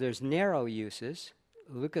 So there's narrow uses.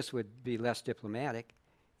 Lucas would be less diplomatic.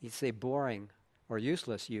 He'd say boring or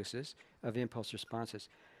useless uses of impulse responses.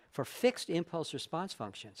 For fixed impulse response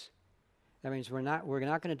functions, that means we're not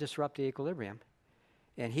going to disrupt the equilibrium,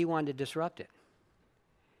 and he wanted to disrupt it.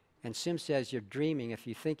 And Sim says you're dreaming if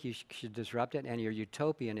you think you should disrupt it, and you're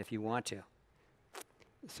utopian if you want to.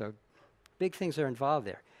 So big things are involved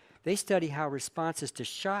there. They study how responses to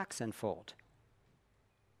shocks unfold.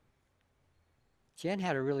 Jen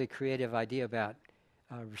had a really creative idea about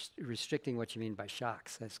restricting what you mean by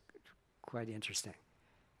shocks. That's quite interesting.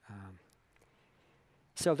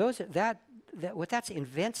 So that's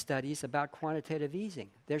invent studies about quantitative easing.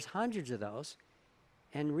 There's hundreds of those.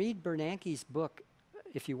 And read Bernanke's book,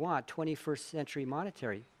 if you want, 21st Century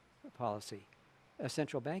Monetary Policy,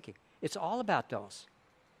 Central Banking. It's all about those.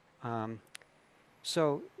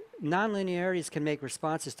 So nonlinearities can make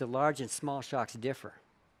responses to large and small shocks differ.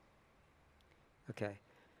 Okay.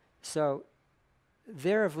 So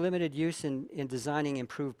they're of limited use in designing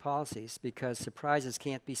improved policies because surprises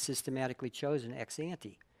can't be systematically chosen ex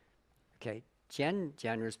ante. Okay. Jen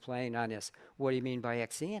is playing on this. What do you mean by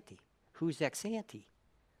ex ante? Who's ex ante?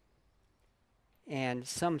 And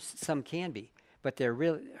some can be, but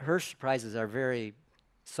her surprises are very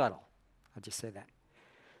subtle. I'll just say that.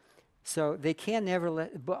 So they can nevertheless,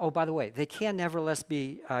 by the way, they can nevertheless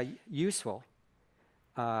be useful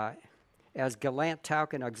as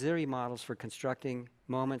Galant-Tauchen auxiliary models for constructing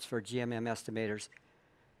moments for GMM estimators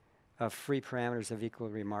of free parameters of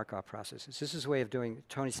equilibrium Markov processes. This is a way of doing,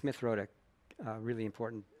 Tony Smith wrote a really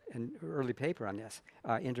important and early paper on this,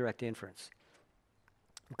 indirect inference.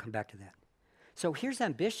 We'll come back to that. So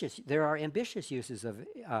there are ambitious uses of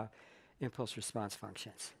impulse response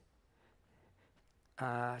functions.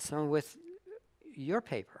 Some with your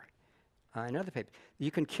paper, another paper. You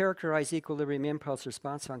can characterize equilibrium impulse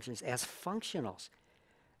response functions as functionals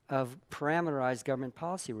of parameterized government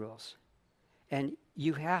policy rules. And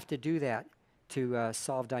you have to do that to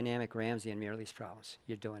solve dynamic Ramsey and Mealy's problems.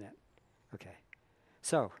 You're doing it. Okay.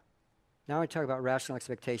 So now we talk about rational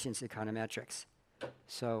expectations econometrics.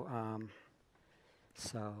 So,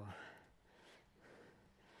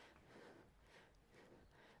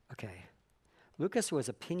 okay. Lucas was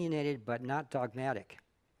opinionated but not dogmatic,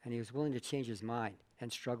 and he was willing to change his mind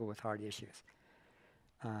and struggle with hard issues.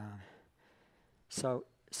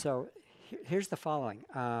 Here's the following.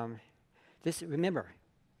 Remember,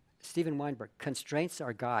 Steven Weinberg, constraints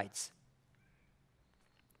are guides.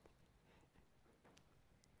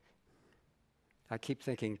 I keep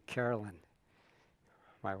thinking Carolyn,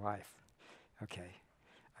 my wife. Okay,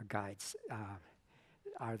 guides.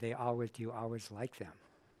 Do you always like them?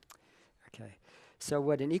 Okay. So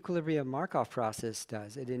what an equilibrium Markov process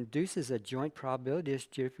does, it induces a joint probability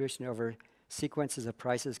distribution over sequences of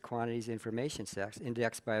prices, quantities, information sets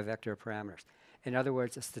indexed by a vector of parameters. In other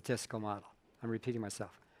words, a statistical model. I'm repeating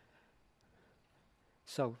myself.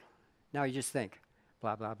 So now you just think,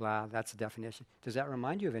 blah, blah, blah, that's the definition. Does that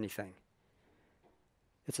remind you of anything?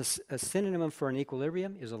 It's a synonym for an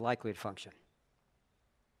equilibrium is a likelihood function.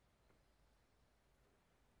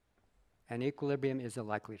 An equilibrium is a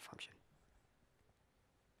likelihood function.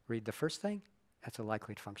 Read the first thing, that's a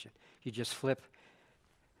likelihood function. You just flip,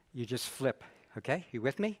 okay? You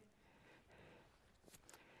with me?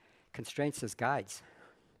 Constraints as guides.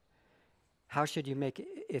 How should you make,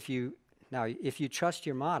 if you trust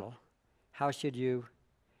your model, how should you,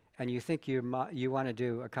 and you think you want to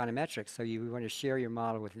do econometrics, so you want to share your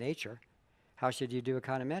model with nature, how should you do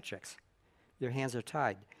econometrics? Your hands are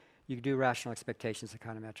tied. You do rational expectations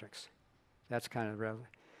econometrics. That's kind of relevant.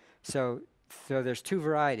 So there's two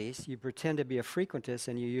varieties. You pretend to be a frequentist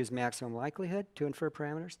and you use maximum likelihood to infer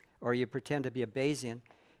parameters, or you pretend to be a Bayesian and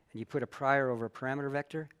you put a prior over a parameter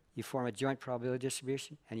vector, you form a joint probability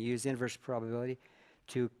distribution, and you use inverse probability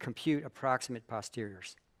to compute approximate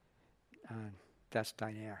posteriors. That's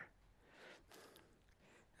Dynaire.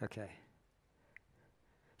 Okay.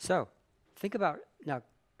 So think about, now,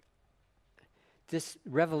 this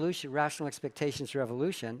revolution, rational expectations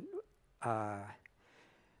revolution,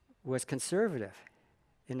 was conservative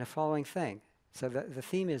in the following thing. So the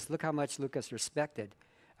theme is, look how much Lucas respected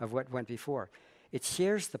of what went before. It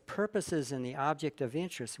shares the purposes and the object of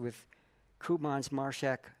interest with Koopman's,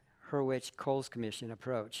 Marshak, Hurwitz, Coles Commission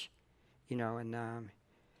approach. They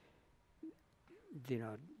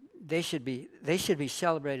should be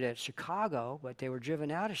celebrated at Chicago, but they were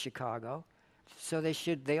driven out of Chicago, so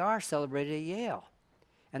they are celebrated at Yale,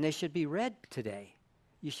 and they should be read today.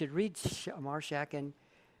 You should read Marshak and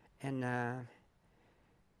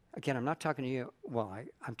again, I'm not talking to you. Well,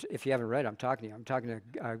 if you haven't read, I'm talking to you. I'm talking to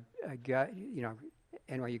a guy,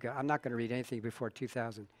 NYU guy. I'm not going to read anything before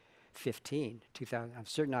 2015. I'm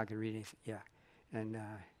certainly not going to read anything. Yeah, and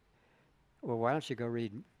well, why don't you go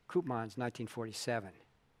read Koopman's 1947?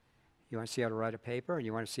 You want to see how to write a paper, and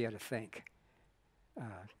you want to see how to think.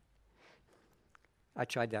 I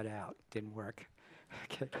tried that out. Didn't work.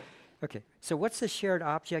 Okay, so what's the shared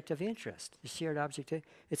object of interest? The shared object,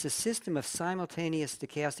 it's a system of simultaneous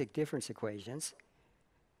stochastic difference equations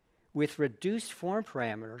with reduced form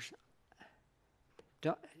parameters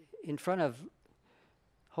in front of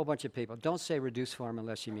a whole bunch of people. Don't say reduced form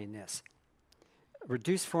unless you mean this.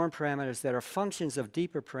 Reduced form parameters that are functions of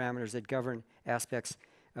deeper parameters that govern aspects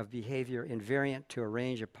of behavior invariant to a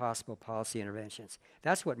range of possible policy interventions.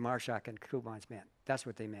 That's what Marshak and Koopmans meant. That's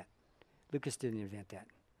what they meant. Lucas didn't invent that.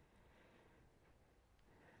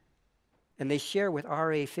 And they share with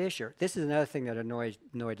R.A. Fisher. This is another thing that annoyed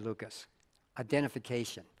Lucas.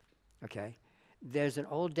 Identification, okay? There's an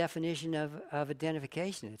old definition of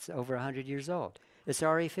identification. It's over 100 years old. It's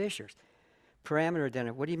R.A. Fisher's. Parameter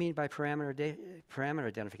identification. What do you mean by parameter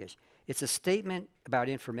identification? It's a statement about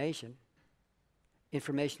information.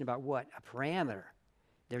 Information about what? A parameter.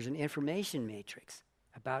 There's an information matrix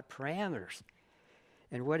about parameters.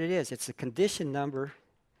 And what it is, it's a condition number.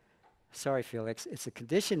 Sorry, Felix. It's a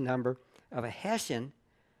condition number of a Hessian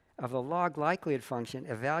of the log likelihood function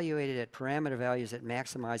evaluated at parameter values that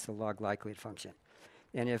maximize the log likelihood function.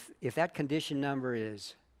 And if that condition number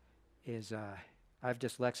is I have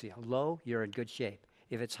dyslexia, low, you're in good shape.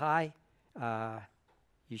 If it's high,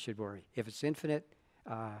 you should worry. If it's infinite,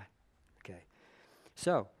 okay.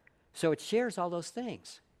 So it shares all those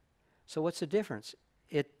things. So what's the difference?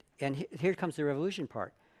 Here comes the revolution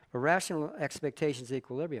part. A rational expectations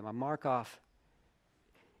equilibrium, a Markov.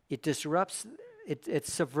 It disrupts, it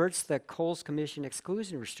subverts the Coles Commission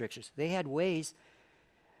exclusion restrictions. They had ways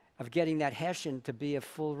of getting that Hessian to be a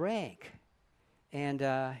full rank. And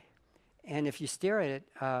And if you stare at it,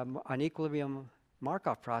 an equilibrium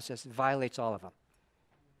Markov process violates all of them.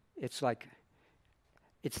 It's like,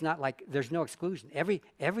 it's not like there's no exclusion.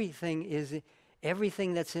 Everything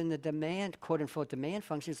that's in the demand, quote unquote, demand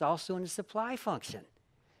function is also in the supply function,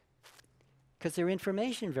 because they're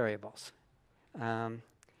information variables.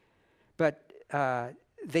 But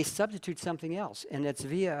they substitute something else, and it's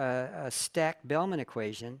via a stacked Bellman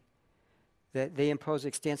equation that they impose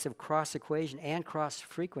extensive cross-equation and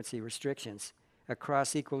cross-frequency restrictions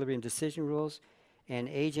across equilibrium decision rules and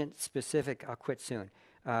agent-specific, I'll quit soon,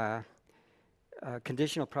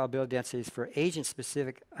 conditional probability densities for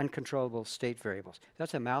agent-specific uncontrollable state variables.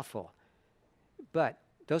 That's a mouthful. But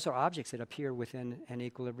those are objects that appear within an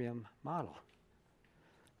equilibrium model.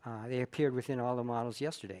 They appeared within all the models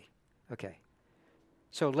yesterday. Okay.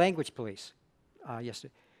 So language police,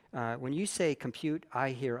 yesterday. When you say compute, I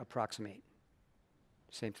hear approximate.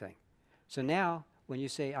 Same thing. So now, when you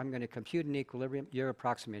say I'm going to compute an equilibrium, you're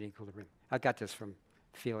approximating equilibrium. I got this from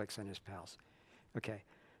Felix and his pals. Okay.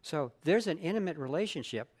 So there's an intimate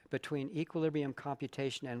relationship between equilibrium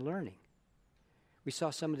computation and learning. We saw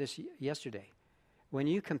some of this yesterday. When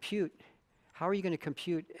you compute, how are you going to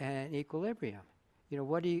compute an equilibrium? You know,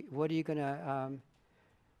 what are you going to,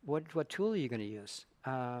 what tool are you going to use?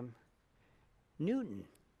 Newton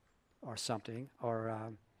or something,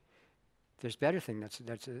 or there's better thing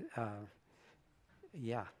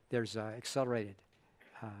there's accelerated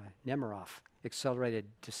Nemerov, accelerated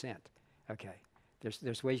descent. Okay,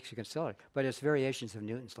 there's ways you can accelerate, but it's variations of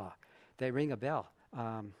Newton's law. They ring a bell.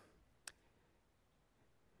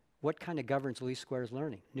 What kind of governs least squares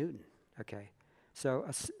learning? Newton. Okay,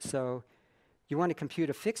 so you want to compute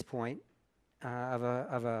a fixed point of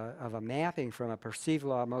a mapping from a perceived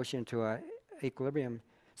law of motion to a equilibrium.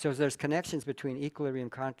 So there's connections between equilibrium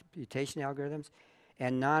computation algorithms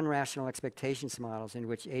and non-rational expectations models in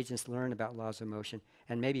which agents learn about laws of motion,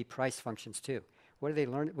 and maybe price functions too. What do they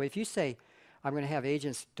learn? Well, if you say, I'm going to have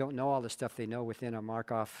agents don't know all the stuff they know within a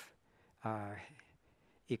Markov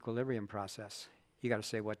equilibrium process, you got to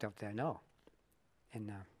say, what don't they know?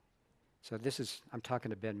 And so this is, I'm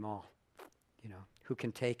talking to Ben Mall, you know, who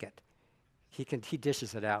can take it. He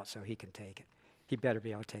dishes it out, so he can take it. He better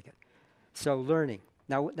be able to take it. So learning.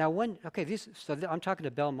 Now when, okay, I'm talking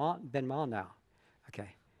to Ben Mall now. Okay.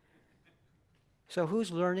 So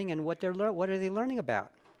who's learning and what are they learning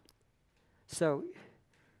about? So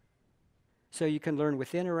you can learn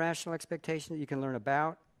within a rational expectation, you can learn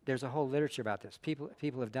about. There's a whole literature about this. People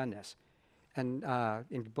have done this. And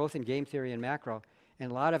both in game theory and macro,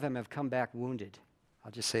 and a lot of them have come back wounded.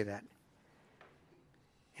 I'll just say that.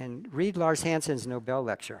 And read Lars Hansen's Nobel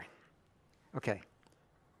lecture. Okay.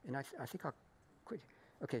 And I think I'll quit.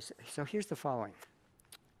 Okay, so here's the following.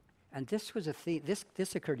 And this was a theme.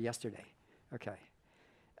 This occurred yesterday. Okay.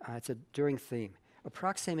 It's a during theme.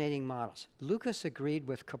 Approximating models. Lucas agreed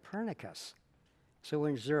with Copernicus. So we're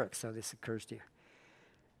in Zurich, so this occurs to you.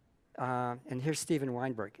 And here's Steven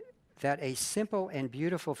Weinberg. That a simple and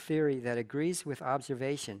beautiful theory that agrees with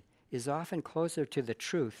observation is often closer to the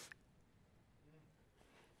truth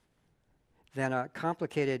than a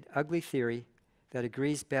complicated, ugly theory that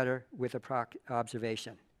agrees better with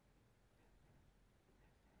observation.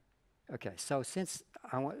 Okay, so since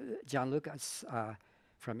Gianluca's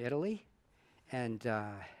from Italy, and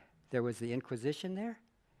there was the Inquisition there,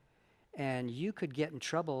 and you could get in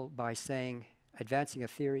trouble by saying, advancing a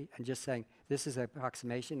theory and just saying, this is an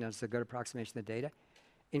approximation, and it's a good approximation of the data,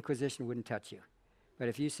 Inquisition wouldn't touch you. But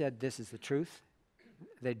if you said this is the truth,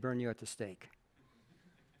 they'd burn you at the stake.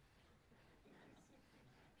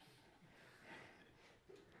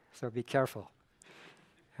 So be careful.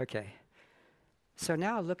 Okay. So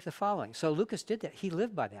now look at the following. So Lucas did that. He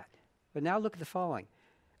lived by that. But now look at the following.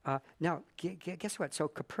 Now, guess what? So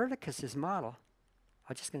Copernicus's model,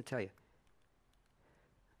 I'm just going to tell you.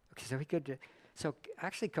 Okay, so he could. So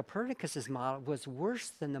actually, Copernicus's model was worse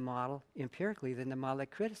than the model, empirically, than the model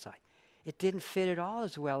that criticized. It didn't fit at all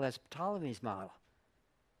as well as Ptolemy's model.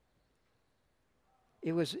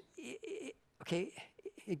 It was, okay,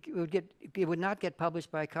 it would not get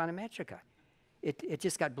published by Econometrica. It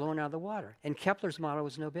just got blown out of the water. And Kepler's model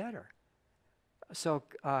was no better. So,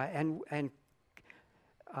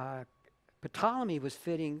 Ptolemy was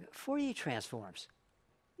fitting Fourier transforms.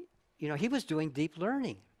 You know, he was doing deep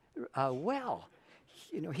learning well.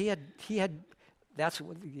 You know, he had, that's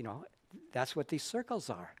what these circles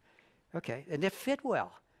are. Okay, and it fit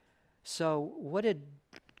well. So what did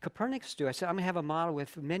Copernicus do? I said, I'm going to have a model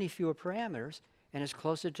with many fewer parameters, and it's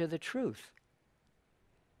closer to the truth.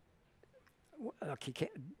 Okay,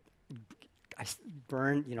 I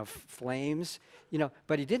burned, flames,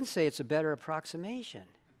 but he didn't say it's a better approximation.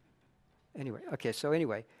 Anyway, okay, so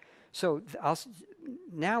anyway,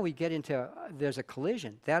 now we get into, there's a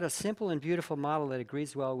collision. That a simple and beautiful model that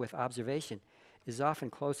agrees well with observation is often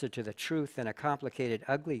closer to the truth than a complicated,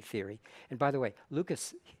 ugly theory. And by the way,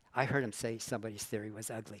 Lucas, I heard him say somebody's theory was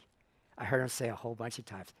ugly. I heard him say a whole bunch of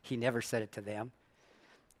times. He never said it to them.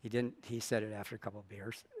 He didn't, he said it after a couple of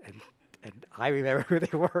beers, and I remember who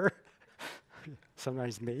they were.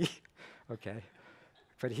 Sometimes me, okay.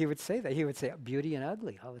 But he would say that. He would say beauty and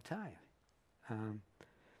ugly all the time.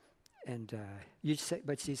 You'd say,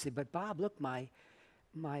 but you say, but Bob, look, my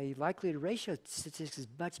likelihood ratio statistics is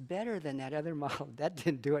much better than that other model. That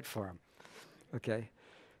didn't do it for him, okay?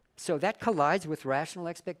 So that collides with rational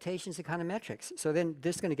expectations econometrics. So then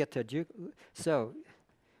this is going to get to, so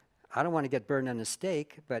I don't want to get burned on the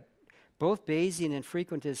stake, but both Bayesian and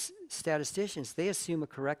frequentist statisticians, they assume a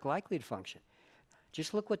correct likelihood function.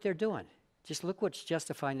 Just look what they're doing. Just look what's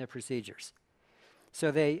justifying their procedures.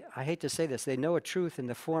 So they, I hate to say this, they know a truth in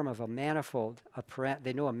the form of a manifold,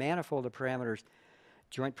 they know a manifold of parameters,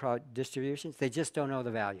 joint distributions. They just don't know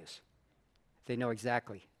the values. They know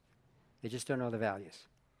exactly. They just don't know the values.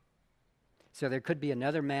 So there could be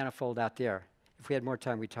another manifold out there. If we had more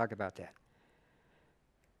time, we'd talk about that.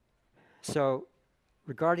 So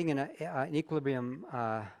regarding an equilibrium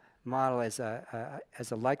model as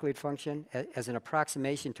a likelihood function, as an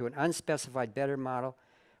approximation to an unspecified better model,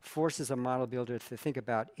 forces a model builder to think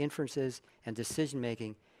about inferences and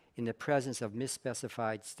decision-making in the presence of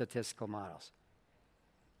misspecified statistical models.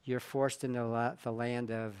 You're forced into the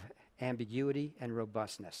land of ambiguity and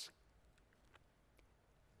robustness.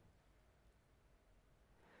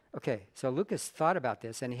 Okay, so Lucas thought about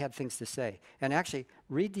this, and he had things to say. And actually,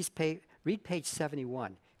 read page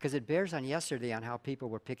 71, because it bears on yesterday on how people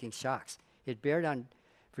were picking shocks. It bared on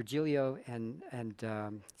Virgilio and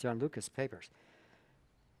John Lucas' papers.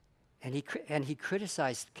 And he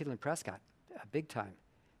criticized Kydland Prescott big time.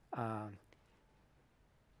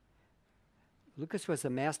 Lucas was the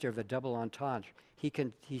master of the double entendre. He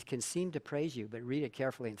can seem to praise you, but read it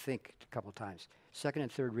carefully and think a couple times. Second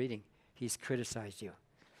and third reading, he's criticized you.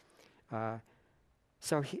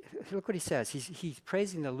 So look what he says. He's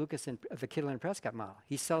praising the Lucas and the Kydland and Prescott model.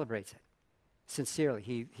 He celebrates it sincerely.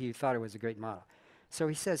 He thought it was a great model. So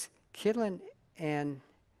he says Kydland and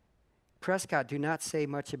Prescott do not say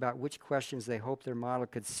much about which questions they hope their model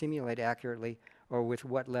could simulate accurately or with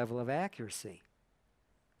what level of accuracy.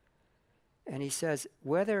 And he says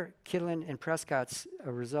whether Kydland and Prescott's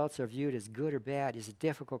results are viewed as good or bad is a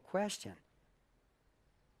difficult question,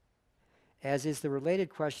 as is the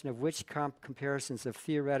related question of which comparisons of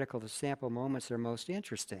theoretical to sample moments are most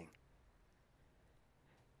interesting.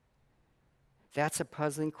 That's a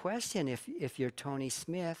puzzling question if you're Tony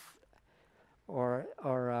Smith or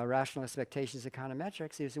rational expectations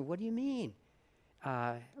econometrics. You say, what do you mean?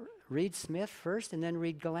 Read Smith first and then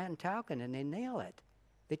read Gallant and Tauchen, and they nail it.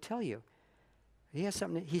 They tell you. He has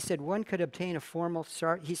something. He said one could obtain a formal,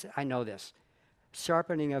 he said, I know this,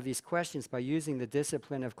 sharpening of these questions by using the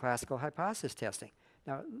discipline of classical hypothesis testing.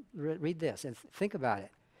 Now, read this and think about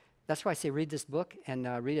it. That's why I say read this book and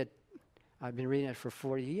read it. I've been reading it for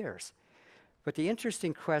 40 years. But the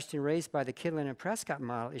interesting question raised by the Kydland and Prescott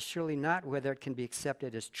model is surely not whether it can be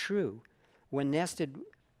accepted as true when nested.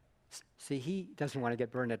 See, he doesn't want to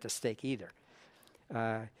get burned at the stake either.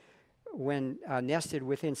 When nested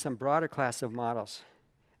within some broader class of models.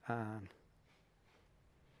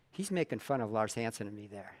 He's making fun of Lars Hansen and me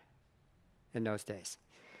there in those days.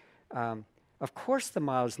 Of course the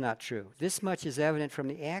model is not true. This much is evident from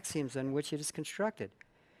the axioms on which it is constructed.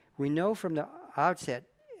 We know from the outset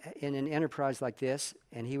in an enterprise like this,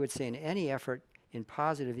 and he would say in any effort in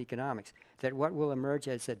positive economics, that what will emerge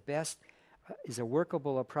as at best is a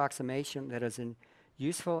workable approximation that is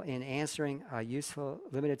useful in answering a useful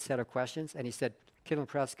limited set of questions. And he said, Kydland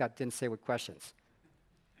Prescott didn't say what questions.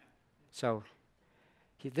 So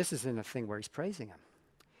this isn't a thing where he's praising him.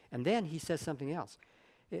 And then he says something else.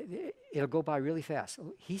 It'll go by really fast.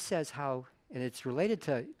 He says how, and it's related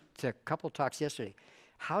to a couple talks yesterday,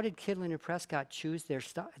 how did Kydland and Prescott choose their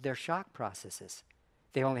shock processes?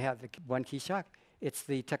 They only have the one key shock. It's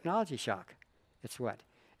the technology shock. It's what?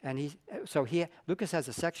 And Lucas has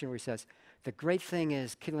a section where he says, the great thing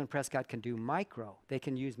is Kydland and Prescott can do micro. They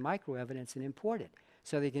can use micro evidence and import it.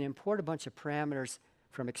 So they can import a bunch of parameters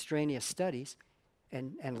from extraneous studies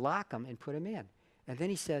and lock them and put them in. And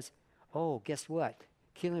then he says, oh, guess what?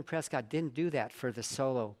 Kydland and Prescott didn't do that for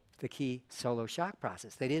the key solo shock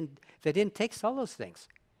process. They didn't take Solo's things.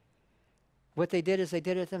 What they did is they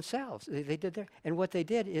did it themselves. They did their, and what they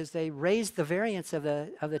did is they raised the variance of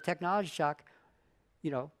the technology shock,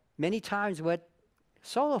 many times what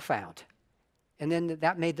Solo found. And then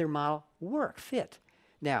that made their model work, fit.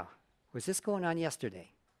 Now, was this going on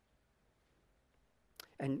yesterday?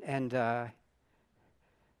 And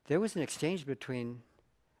there was an exchange between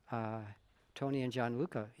Tony and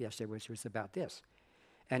Gianluca yesterday, which was about this.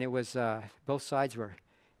 And it was, both sides were,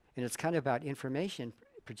 and it's kind of about information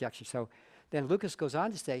projection. So then Lucas goes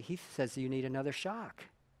on to say, he says you need another shock.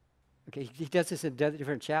 Okay, he does this in a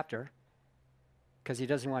different chapter because he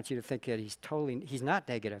doesn't want you to think that he's not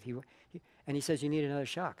negative. And he says you need another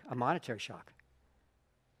shock, a monetary shock.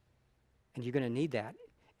 And you're going to need that.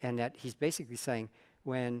 And that he's basically saying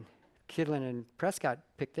when Kydland and Prescott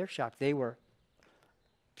picked their shock, they were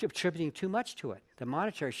attributing too much to it. The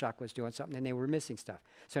monetary shock was doing something and they were missing stuff.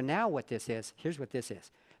 So now what this is, here's what this is.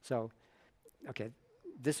 So, okay,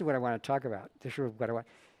 this is what I want to talk about. This is what I want.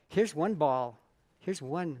 Here's one ball, here's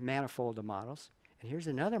one manifold of models, and here's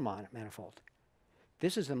another manifold.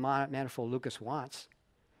 This is the manifold Lucas wants,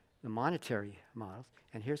 the monetary models,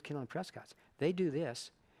 and here's Kydland and Prescott's. They do this.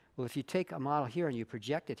 Well, if you take a model here and you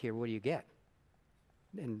project it here, what do you get?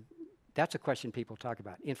 And that's a question people talk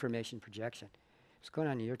about, information projection. It's going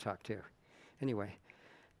on in your talk too. Anyway,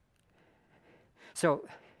 so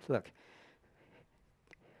look.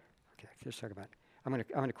 Okay, let's talk about it. I'm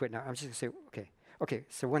gonna quit now. I'm just gonna say okay.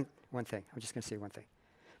 So one thing. I'm just gonna say one thing.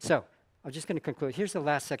 So I'm just gonna conclude. Here's the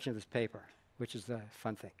last section of this paper, which is the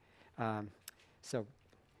fun thing. So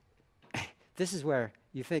this is where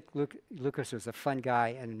you think Lucas was a fun guy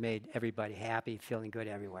and made everybody happy, feeling good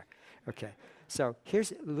everywhere. Okay. So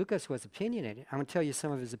Lucas was opinionated. I'm gonna tell you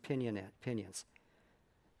some of his opinions.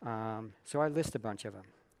 So I list a bunch of them.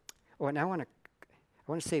 Oh, and I want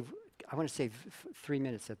to save 3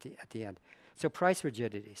 minutes at the end. So price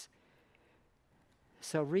rigidities.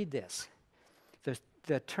 So read this.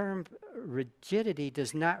 The term rigidity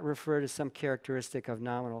does not refer to some characteristic of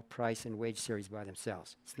nominal price and wage series by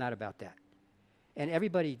themselves. It's not about that. And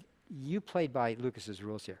everybody, you played by Lucas's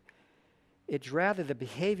rules here. It's rather the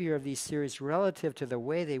behavior of these series relative to the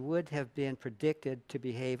way they would have been predicted to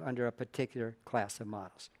behave under a particular class of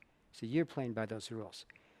models. So you're playing by those rules.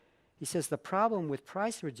 He says the problem with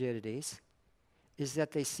price rigidities is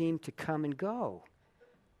that they seem to come and go.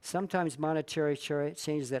 Sometimes monetary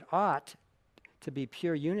changes that ought to be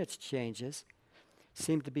pure units changes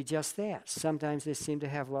seem to be just that. Sometimes they seem to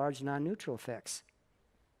have large non-neutral effects.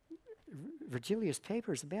 Virgilius'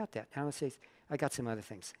 paper is about that. Now let's say, I got some other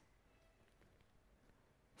things.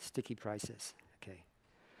 Sticky prices, okay.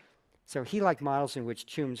 So he liked models in which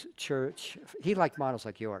he liked models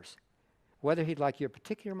like yours. Whether he'd like your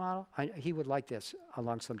particular model, he would like this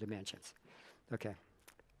along some dimensions. Okay.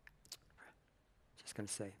 Just going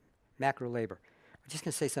to say, macro labor. I'm just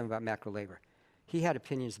going to say something about macro labor. He had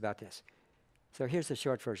opinions about this. So here's the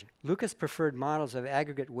short version. Lucas preferred models of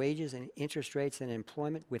aggregate wages and interest rates and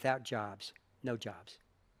employment without jobs. No jobs.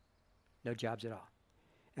 No jobs at all.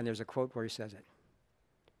 And there's a quote where he says it.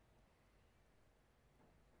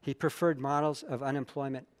 He preferred models of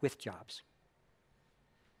unemployment with jobs.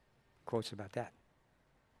 Quotes about that.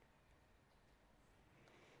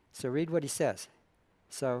 So read what he says.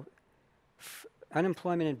 So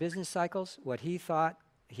unemployment in business cycles, what he thought,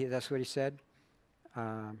 that's what he said.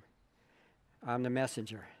 I'm the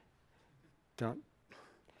messenger.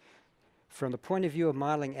 From the point of view of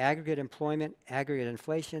modeling aggregate employment, aggregate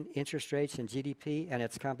inflation, interest rates, and GDP and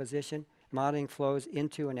its composition, modeling flows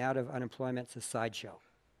into and out of unemployment. It's a sideshow.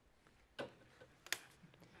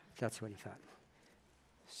 That's what he thought.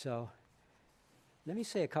 So let me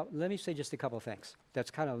say just a couple of things.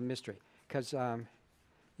 That's kind of a mystery, because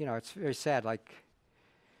it's very sad. Like,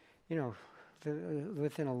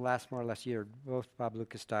 within the last more or less year, both Bob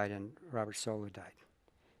Lucas died and Robert Solow died.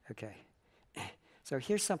 Okay, so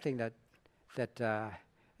here's something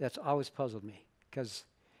that's always puzzled me, because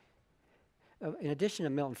in addition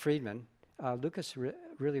to Milton Friedman, Lucas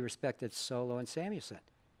really respected Solow and Samuelson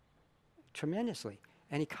tremendously,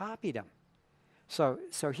 and he copied them. So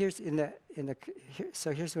here's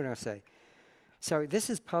here's what I'll say. So this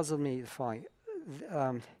has puzzled me the following.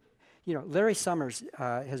 Larry Summers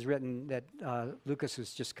has written that Lucas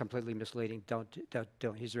was just completely misleading. Don't.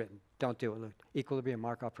 He's written, don't do it. Look, equilibrium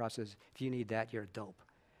Markov process. If you need that, you're a dope.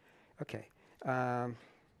 Okay,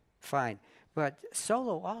 fine. But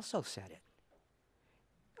Solow also said it.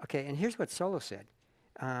 Okay, and here's what Solow said.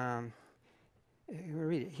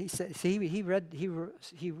 Read it. He said, he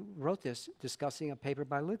wrote this discussing a paper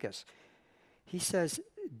by Lucas. He says,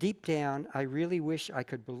 deep down, I really wish I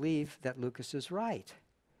could believe that Lucas is right,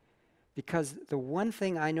 because the one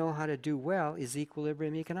thing I know how to do well is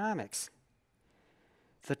equilibrium economics.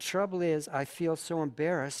 The trouble is, I feel so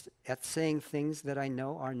embarrassed at saying things that I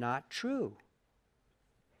know are not true.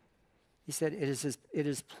 He said, it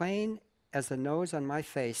is plain as the nose on my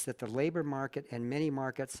face that the labor market and many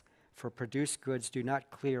markets for produced goods do not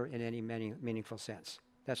clear in any meaningful sense.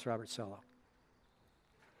 That's Robert Solow.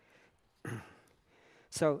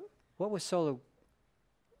 So what was Solow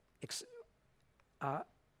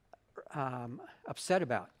upset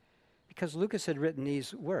about? Because Lucas had written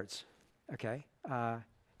these words, okay,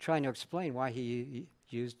 trying to explain why he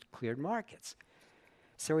used cleared markets.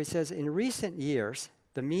 So he says, in recent years,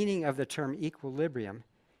 the meaning of the term equilibrium,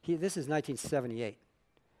 this is 1978,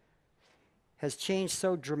 has changed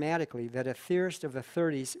so dramatically that a theorist of the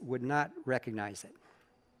 30s would not recognize it.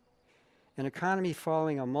 An economy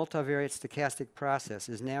following a multivariate stochastic process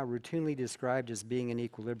is now routinely described as being in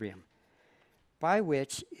equilibrium, by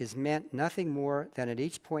which is meant nothing more than at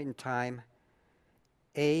each point in time,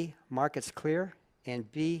 A, markets clear,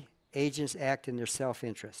 and B, agents act in their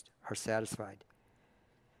self-interest, are satisfied.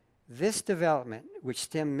 This development, which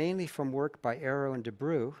stemmed mainly from work by Arrow and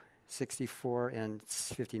DeBrew, 64 and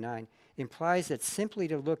 59, implies that simply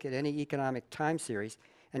to look at any economic time series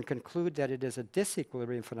and conclude that it is a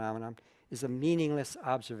disequilibrium phenomenon is a meaningless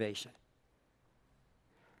observation.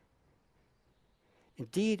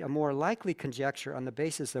 Indeed, a more likely conjecture on the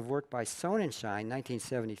basis of work by Sonnenschein,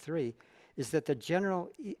 1973, is that the general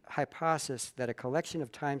hypothesis that a collection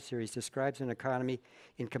of time series describes an economy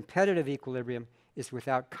in competitive equilibrium is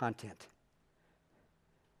without content.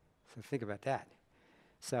 So think about that.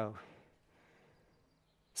 So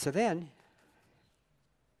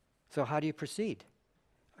how do you proceed?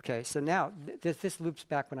 Okay, so now this loops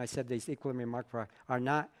back when I said these equilibrium markers are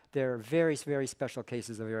not, they're very, very special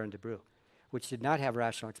cases of Arrow and DeBrew, which did not have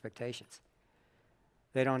rational expectations.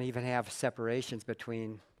 They don't even have separations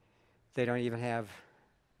between, they don't even have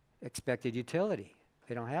expected utility.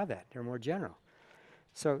 They don't have that. They're more general.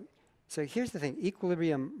 So here's the thing.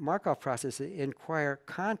 Equilibrium Markov processes inquire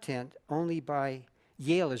content only by,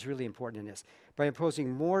 Yale is really important in this, by imposing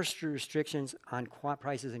more restrictions on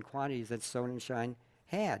prices and quantities than Sonnenschein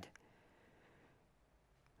had.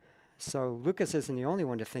 So Lucas isn't the only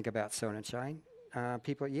one to think about Sonnenschein.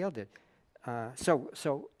 People at Yale did. So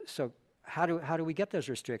how do we get those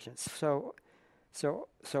restrictions? So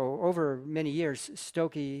over many years,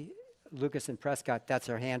 Stokey, Lucas, and Prescott, that's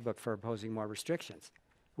our handbook for imposing more restrictions.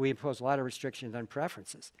 We impose a lot of restrictions on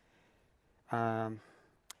preferences. And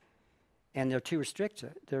they're too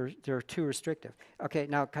restrictive. They're too restrictive. Okay,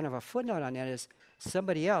 now kind of a footnote on that is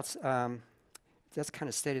somebody else, that's kind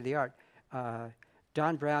of state of the art,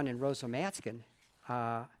 Don Brown and Rosa Matzkin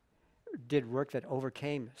did work that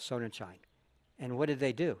overcame Sonnenschein. And what did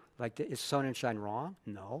they do? Like, is Sonnenschein wrong?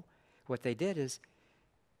 No. What they did is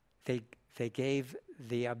they gave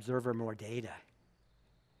the observer more data.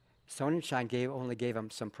 Sonnenschein only gave him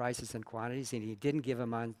some prices and quantities, and he didn't give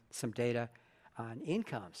him some data on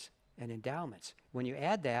incomes and endowments. When you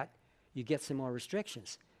add that, you get some more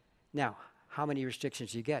restrictions. Now, how many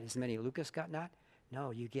restrictions do you get? As many Lucas got not?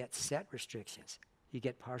 No, you get set restrictions. You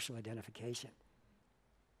get partial identification,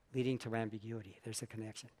 leading to ambiguity. There's a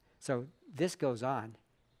connection. So this goes on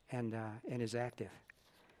and is active.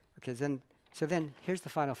 Okay, so then here's the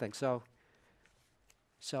final thing. So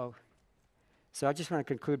I just want to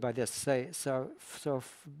conclude by this. So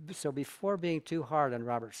before being too hard on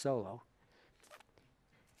Robert Solow,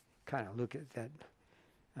 kind of look at that.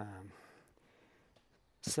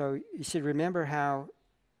 So you should remember how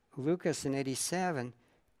Lucas in '87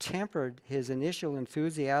 tempered his initial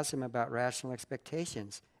enthusiasm about rational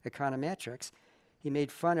expectations, econometrics. He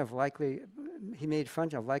made fun of likelihood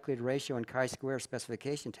ratio and chi-square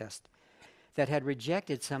specification test that had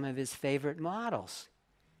rejected some of his favorite models.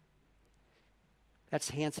 That's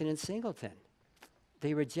Hansen and Singleton.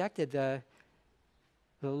 They rejected the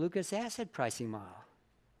Lucas acid pricing model,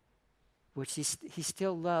 which he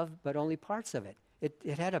still loved, but only parts of it.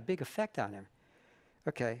 It had a big effect on him.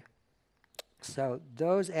 Okay, so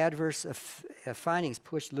those adverse findings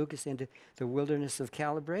pushed Lucas into the wilderness of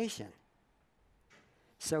calibration.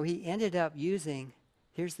 So he ended up using,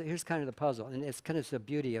 here's kind of the puzzle, and it's kind of the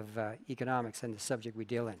beauty of economics and the subject we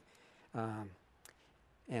deal in.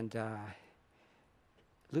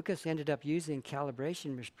 Lucas ended up using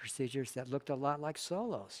calibration procedures that looked a lot like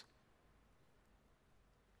Solow's.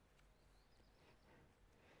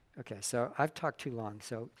 Okay, so I've talked too long.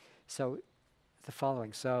 So the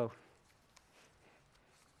following. So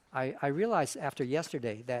I realized after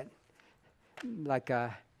yesterday that, like,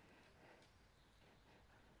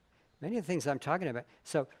 many of the things I'm talking about.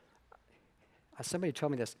 So somebody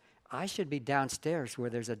told me this. I should be downstairs where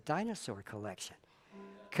there's a dinosaur collection,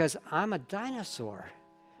 because I'm a dinosaur.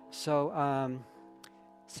 So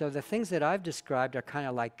the things that I've described are kind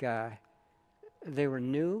of like they were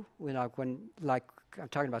new when I'm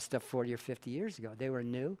talking about stuff 40 or 50 years ago. They were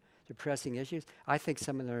new, they're pressing issues. I think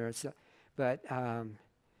some of them are, but I'm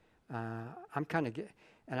kind of,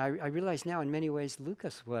 and I realize now in many ways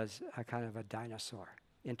Lucas was a kind of a dinosaur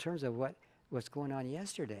in terms of what's going on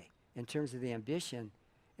yesterday, in terms of the ambition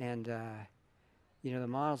and you know, the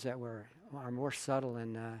models that are more subtle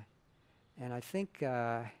and I think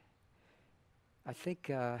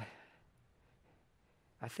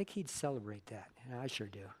he'd celebrate that, and I sure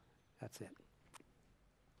do. That's it.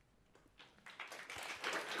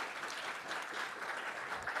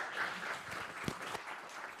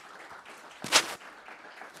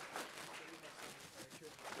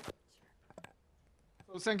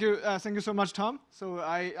 So thank you so much, Tom. So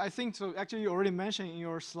I think, so actually you already mentioned in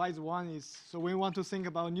your slides one is, so when we want to think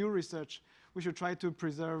about new research, we should try to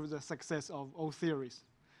preserve the success of old theories.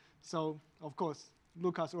 So of course,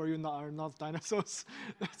 Lucas or you are not dinosaurs.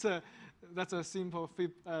 that's a simple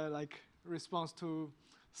like response to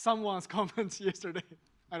someone's comments yesterday.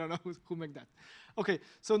 I don't know who made that. Okay,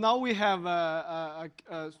 so now we have a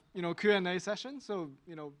Q&A session. So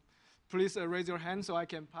please raise your hand so I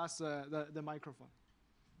can pass the microphone.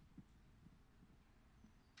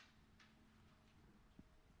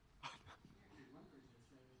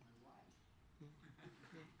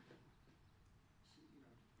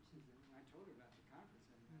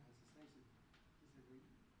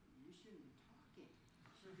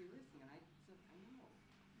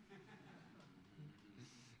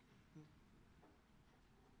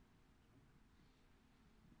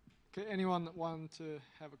 Okay, anyone want to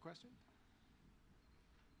have a question?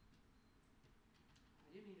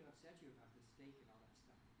 I didn't mean to upset you about the stake and all that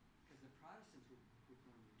stuff, because the Protestants would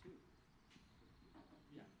warn you too.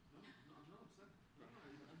 Yeah. No, I'm not upset. No,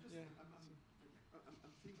 I'm just, Yeah. I'm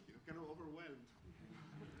thinking, I'm kind of overwhelmed.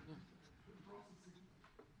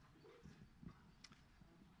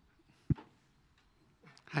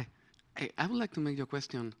 Hi, I would like to make you a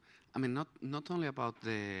question. I mean, not only about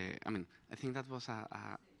the. I mean, I think that was a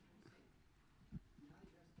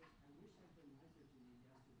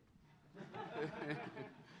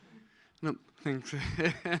no, thanks.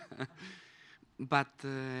 But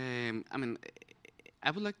I mean,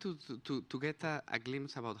 I would like to get a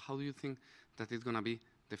glimpse about how do you think that it's gonna be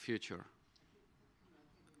the future.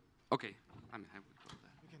 Okay, I mean, I will go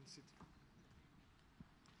there. You can sit.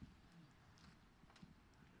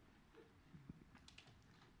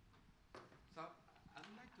 So I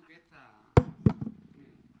would like to get a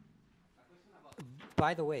question about.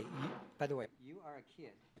 By the way, you are a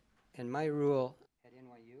kid, and my rule at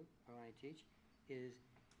NYU, or when I teach, is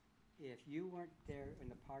if you weren't there in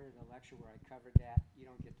the part of the lecture where I covered that, you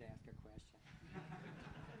don't get to ask a question.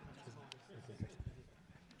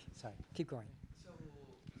 Sorry, keep going. So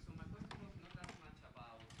my question was not that much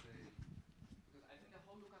about because I think the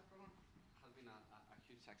whole Lucas program has been a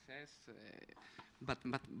huge success.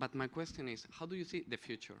 But my question is, how do you see the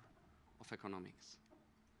future of economics?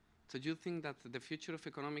 So do you think that the future of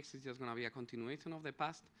economics is just going to be a continuation of the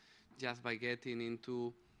past, just by getting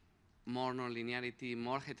into more nonlinearity,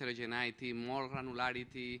 more heterogeneity, more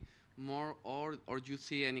granularity, more, or do you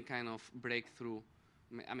see any kind of breakthrough?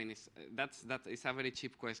 I mean, that is a very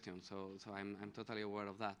cheap question, so I'm totally aware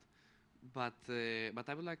of that. But I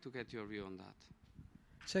would like to get your view on that.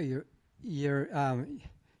 So you're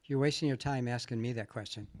wasting your time asking me that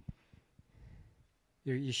question.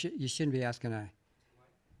 You shouldn't be asking a.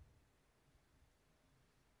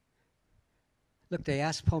 Look, they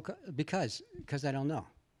asked Polka because I don't know,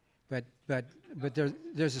 but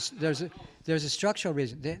there's a structural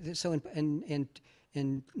reason. So in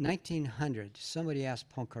 1900, somebody asked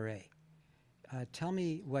Poincaré, tell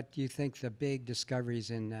me what you think the big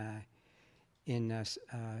discoveries in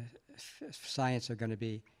science are going to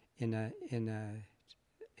be in the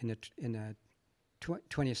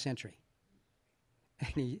 20th century,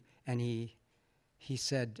 and he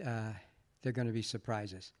said they're going to be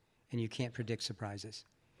surprises, and you can't predict surprises.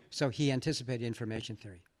 So he anticipated information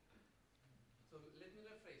theory. So let me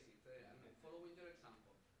rephrase it. Following your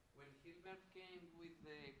example, when Hilbert came with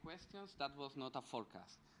the questions, that was not a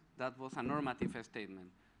forecast. That was a normative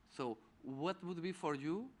statement. So what would be for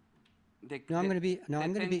you the No, I'm going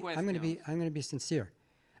to be sincere.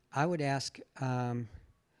 I would ask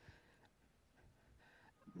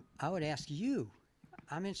you.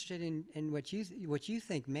 I'm interested in what you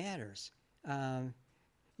think matters. So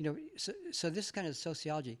this is kind of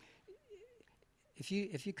sociology. If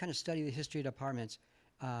you kind of study the history of departments,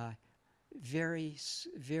 very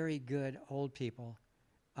good old people,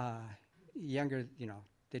 younger,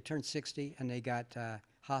 they turned 60 and they got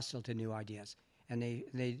hostile to new ideas, and they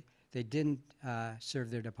didn't serve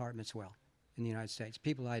their departments well in the United States.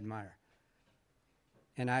 People I admire.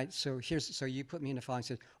 And so you put me in the following and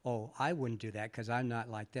said, oh, I wouldn't do that because I'm not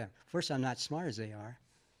like them. First, I'm not smart as they are.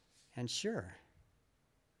 And sure.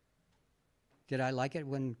 Did I like it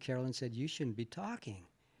when Carolyn said, you shouldn't be talking?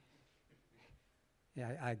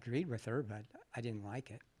 Yeah, I agreed with her, but I didn't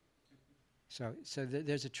like it. So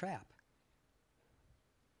there's a trap.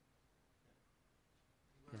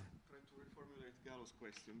 I'm trying to reformulate Gallo's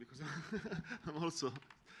question because I'm also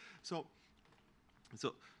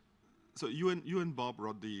so you and Bob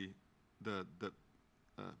wrote the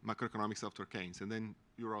macroeconomics after Keynes, and then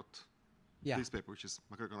you wrote this paper, which is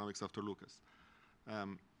macroeconomics after Lucas.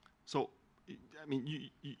 So I mean,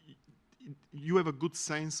 you have a good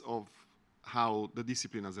sense of how the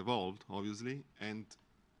discipline has evolved, obviously, and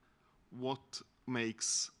what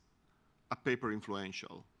makes a paper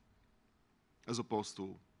influential as opposed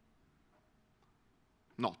to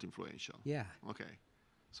not influential. Yeah. Okay.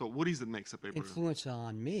 So what is it that makes a paper influential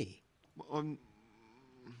on me? On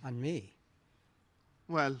me.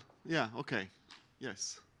 Well, yeah, okay.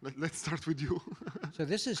 Yes. Let's start with you. So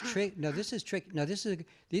this is trick. No, this is trick. No, these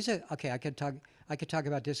are okay. I could talk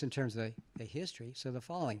about this in terms of the history. So the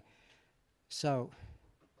following. So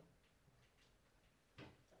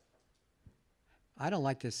I don't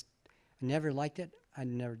like this. I never liked it.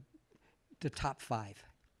 The top 5.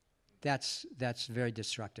 That's very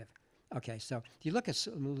destructive. Okay, so if you look at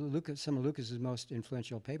some of Lucas's most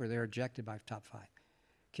influential paper, they're rejected by top 5.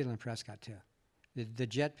 Kittle and Prescott too. The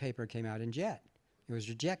JET paper came out in JET. It was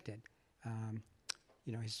rejected. The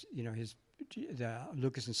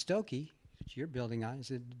Lucas and Stokey, which you're building on,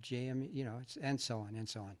 is a JM, and so on and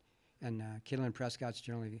so on. And Kittle and Prescott's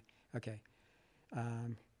generally okay.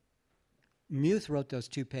 Muth wrote those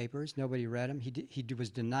 2 papers. Nobody read them. He was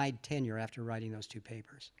denied tenure after writing those 2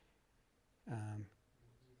 papers.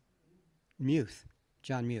 Muth,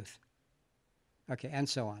 John Muth. Okay, and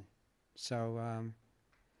so on.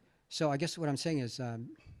 So I guess what I'm saying is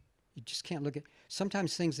you just can't look at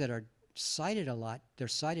sometimes things that are cited a lot. They're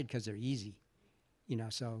cited because they're easy,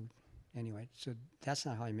 So anyway, so that's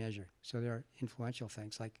not how I measure. So there are influential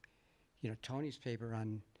things like, Tony's paper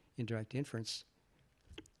on indirect inference.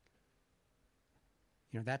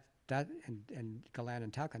 That and Galan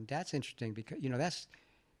and Taucan, that's interesting because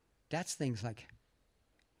that's things like.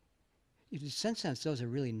 In some sense, those are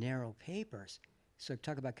really narrow papers. So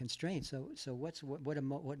talk about constraints. So what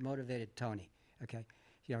motivated Tony? Okay,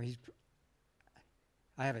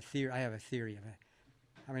 I have a theory of it.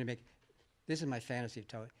 I'm going to make. This is my fantasy of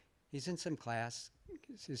Tony. He's in some class.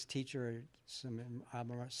 His teacher, some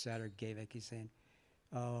Alma Satter Gavik, he's saying,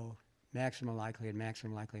 "Oh, maximum likelihood,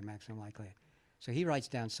 maximum likelihood, maximum likelihood." So he writes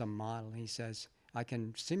down some model, and he says, "I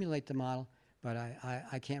can simulate the model, but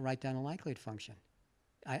I can't write down a likelihood function.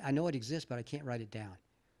 I know it exists, but I can't write it down."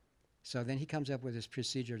 So then he comes up with this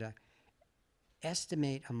procedure to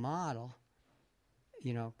estimate a model,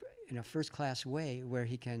 in a first-class way where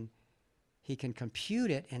he can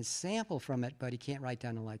compute it and sample from it, but he can't write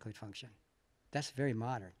down a likelihood function. That's very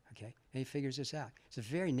modern, okay? And he figures this out. It's a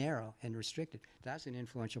very narrow and restricted. That's an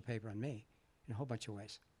influential paper on me in a whole bunch of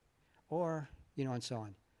ways. Or, and so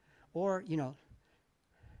on. Or,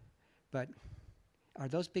 but are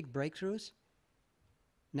those big breakthroughs?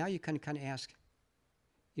 Now you can kind of ask,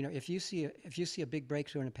 if you see a big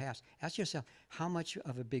breakthrough in the past, ask yourself, how much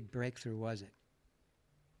of a big breakthrough was it?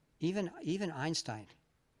 Even Einstein,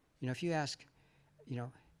 if you ask,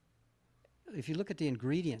 if you look at the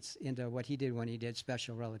ingredients into what he did when he did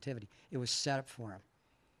special relativity, it was set up for him.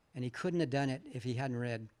 And he couldn't have done it if he hadn't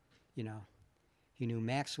read, he knew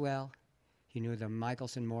Maxwell, he knew the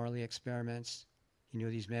Michelson-Morley experiments, he knew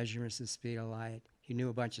these measurements of the speed of light, he knew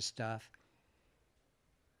a bunch of stuff.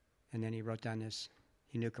 And then he wrote down this,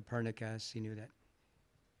 he knew Copernicus, he knew that,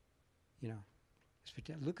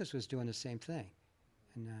 Lucas was doing the same thing.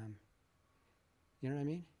 And, you know what I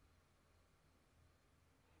mean?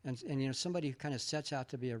 And somebody who kind of sets out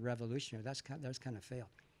to be a revolutionary, that's kind of failed.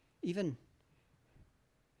 Even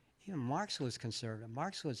Marx was conservative.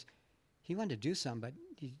 He wanted to do something, but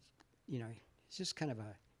he's just kind of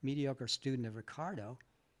a mediocre student of Ricardo.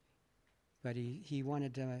 But he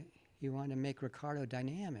wanted to make Ricardo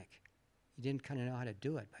dynamic. He didn't kind of know how to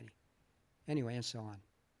do it, but anyway, and so on.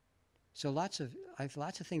 So lots of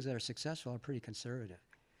things that are successful are pretty conservative.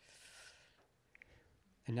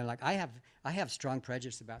 And then, I have strong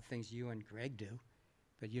prejudice about things you and Greg do,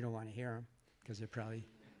 but you don't want to hear them because they're probably,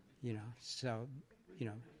 so,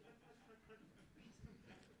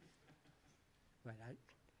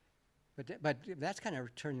 But that's kind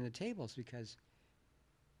of turning the tables because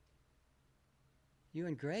you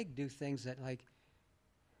and Greg do things that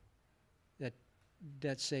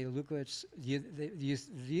that say Lucas. You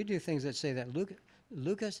do things that say that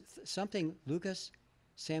Lucas,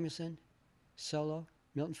 Samuelson, Solow,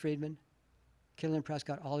 Milton Friedman, Killen and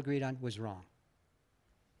Prescott all agreed on was wrong.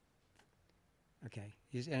 Okay,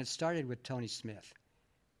 and it started with Tony Smith.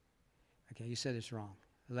 Okay, you said it's wrong.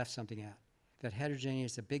 I left something out. That heterogeneity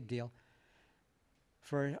is a big deal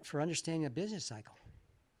for understanding a business cycle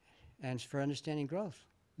and for understanding growth.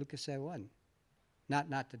 Lucas said one. Not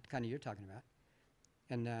the kind of you're talking about.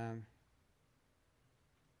 And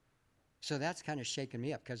so that's kind of shaken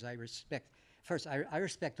me up because I respect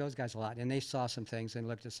those guys a lot, and they saw some things and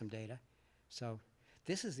looked at some data. So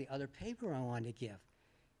this is the other paper I wanted to give.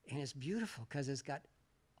 And it's beautiful because it's got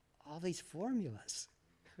all these formulas.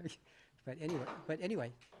 But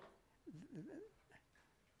anyway,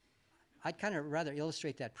 I'd kind of rather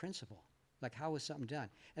illustrate that principle, like how was something done.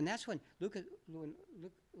 And that's when Lucas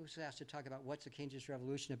was asked to talk about what's the Keynesian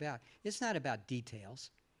revolution about. It's not about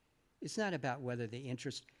details. It's not about whether the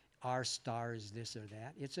interest R star is this or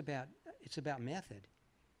that. It's about method.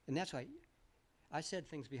 And that's why I said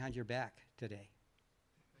things behind your back today.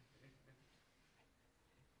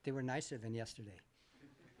 They were nicer than yesterday.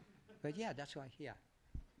 But yeah, that's why, yeah.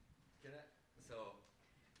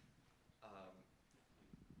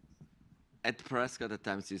 At Prescott at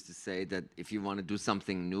times used to say that if you want to do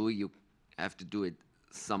something new, you have to do it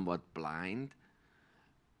somewhat blind.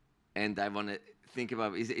 And I want to think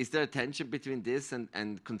about, is there a tension between this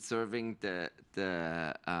and conserving the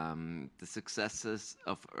successes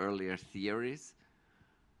of earlier theories?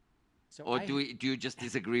 So or do you just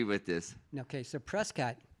disagree with this? Okay, so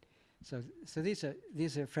Prescott, so these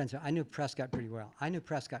are friends. I knew Prescott pretty well. I knew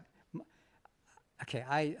Prescott. Okay,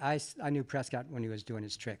 I knew Prescott when he was doing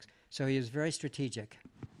his tricks. So he was very strategic,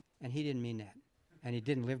 and he didn't mean that, and he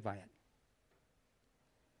didn't live by it.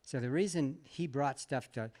 So the reason he brought stuff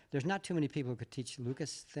to, there's not too many people who could teach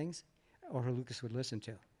Lucas things or who Lucas would listen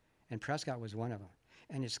to, and Prescott was one of them.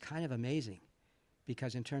 And it's kind of amazing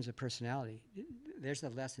because in terms of personality, there's a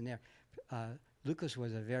lesson there. Lucas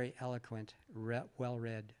was a very eloquent,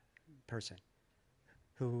 well-read person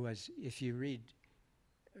who was, if you read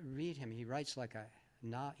him, he writes like a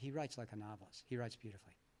novelist. He writes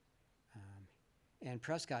beautifully. And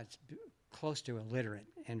Prescott's close to illiterate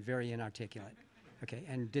and very inarticulate, okay,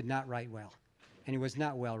 and did not write well. And he was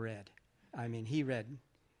not well read. I mean, he read,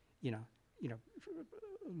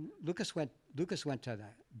 Lucas went to the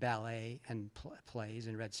ballet and plays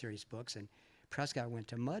and read serious books, and Prescott went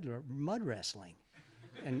to mud wrestling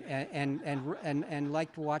and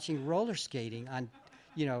liked watching roller skating on,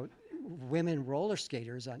 women roller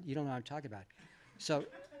skaters on, you don't know what I'm talking about. So,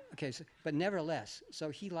 okay, but nevertheless,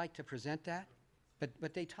 so he liked to present that,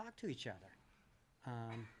 but they talked to each other.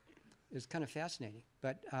 It was kind of fascinating.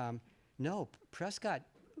 But no, Prescott,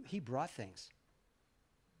 he brought things.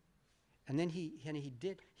 And then he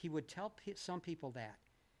would tell some people that.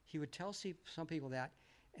 He would tell some people that,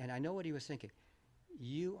 and I know what he was thinking.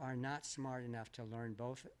 You are not smart enough to learn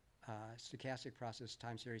both stochastic process,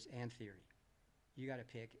 time series, and theory. You got to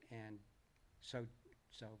pick, and so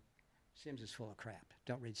Sims is full of crap.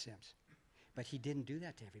 Don't read Sims. But he didn't do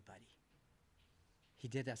that to everybody. He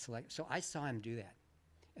did that so I saw him do that,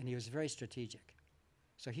 and he was very strategic.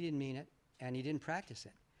 So he didn't mean it, and he didn't practice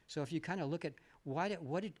it. So if you kind of look at what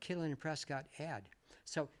did Killen and Prescott add?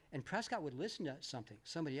 So, and Prescott would listen to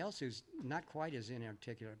somebody else who's not quite as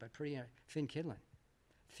inarticulate, but pretty, Finn Kidlin.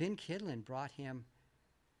 Finn Kidlin brought him,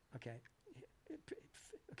 okay,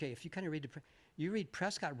 if you kind of read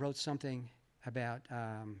Prescott wrote something about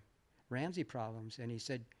Ramsey problems, and he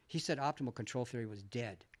said optimal control theory was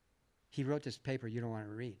dead. He wrote this paper you don't want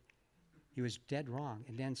to read. He was dead wrong.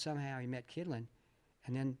 And then somehow he met Kidlin,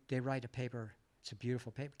 and then they write a paper. It's a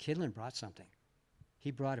beautiful paper. Kidlin brought something.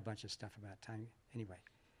 He brought a bunch of stuff about time anyway.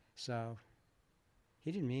 So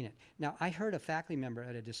he didn't mean it. Now, I heard a faculty member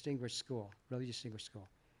at a distinguished school, really distinguished school,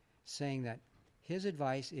 saying that his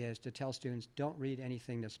advice is to tell students, don't read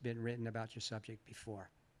anything that's been written about your subject before.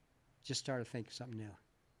 Just start to think something new.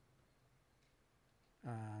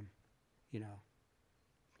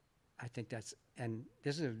 I think that's, and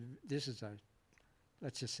this is a,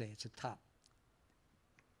 let's just say it's a top,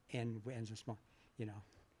 and ends a small,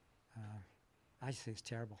 I just think it's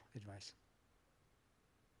terrible advice.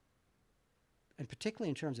 And particularly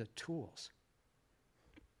in terms of tools.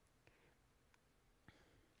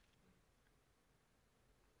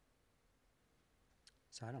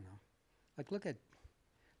 So I don't know. Like look at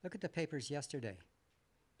the papers yesterday.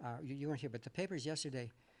 You weren't here, but the papers yesterday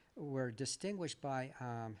were distinguished by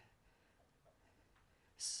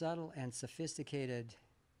subtle and sophisticated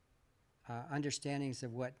understandings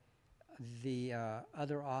of what the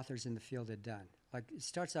other authors in the field had done. Like it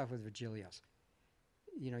starts off with Virgilius.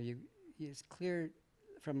 It's clear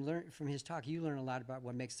from his talk, you learn a lot about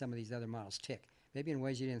what makes some of these other models tick, maybe in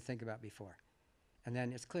ways you didn't think about before. And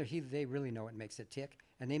then it's clear they really know what makes it tick,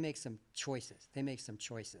 and they make some choices. They make some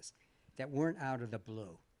choices that weren't out of the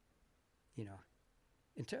blue, you know.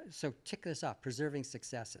 So tick this off: preserving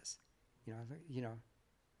successes, you know,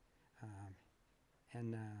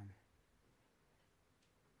 and.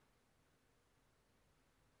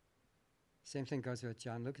 Same thing goes with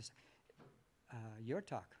John Lucas. Your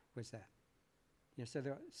talk was that. You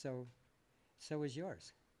know, so was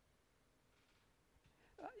yours.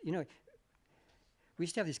 You know, we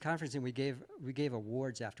used to have these conferences, and we gave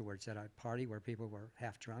awards afterwards at a party where people were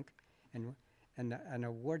half drunk, and an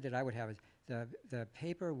award that I would have is the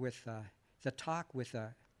paper with the talk with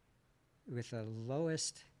the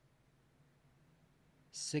lowest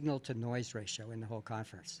signal to noise ratio in the whole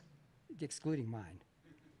conference, excluding mine.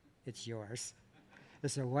 It's yours.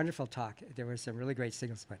 It's a wonderful talk. There were some really great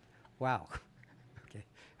signals, but wow.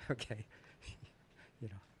 Okay. You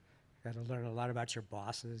know, got to learn a lot about your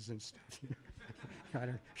bosses and stuff. You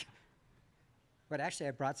know. But actually,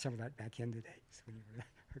 I brought some of that back in today. So when you were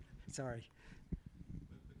sorry.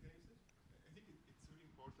 But can you say, I think it's really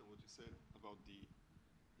important what you said about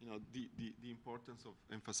the importance of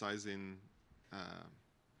emphasizing,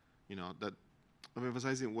 of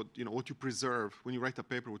emphasizing what you preserve when you write a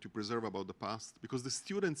paper, what you preserve about the past, because the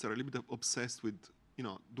students are a little bit obsessed with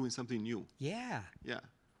doing something new. Yeah. Yeah,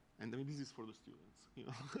 and I mean this is for the students,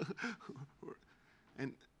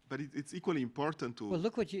 but it's equally important to. Well,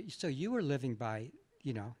 look what you were living by,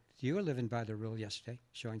 you were living by the rule yesterday,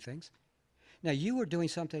 showing things. Now you were doing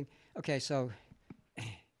something. Okay, so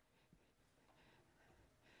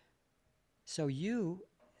the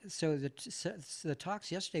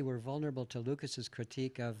talks yesterday were vulnerable to Lucas's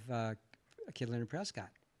critique of Kübler and Prescott,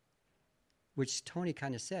 which Tony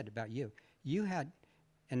kind of said about you. You had,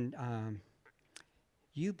 and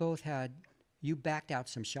you both had, you backed out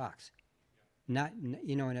some shocks, not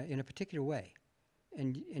in a particular way,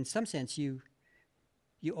 and in some sense you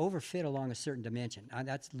overfit along a certain dimension.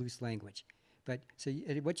 That's loose language, but so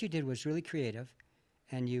what you did was really creative,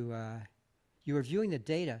 and you were viewing the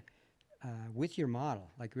data. With your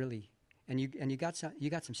model, like really, and you got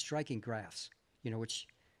some striking graphs, which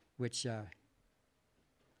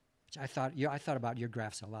I thought about your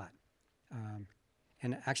graphs a lot,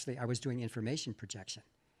 and actually I was doing information projection,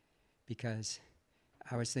 because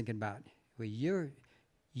I was thinking about, well, you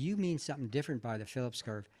mean something different by the Phillips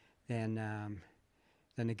curve than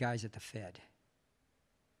the guys at the Fed.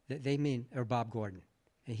 They mean, or Bob Gordon,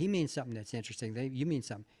 and he means something that's interesting. You mean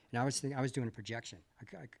something, and I was doing a projection.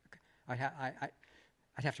 I'd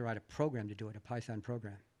have to write a program to do it, a Python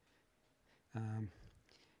program.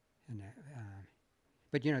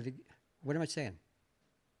 But what am I saying?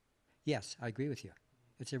 Yes, I agree with you.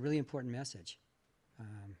 It's a really important message.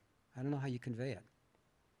 I don't know how you convey it.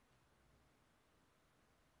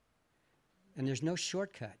 And there's no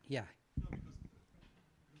shortcut. Yeah. No,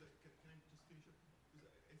 because can I just finish up?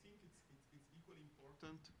 Because I think it's equally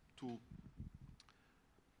important to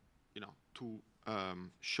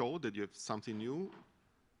show that you have something new,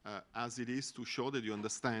 as it is to show that you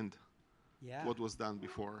understand what was done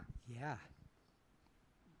before. Yeah.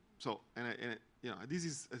 So, this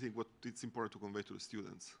is, I think, what it's important to convey to the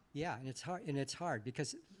students. Yeah, and it's hard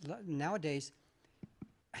because nowadays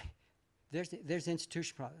there's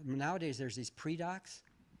institutional problem. Nowadays there's these pre-docs,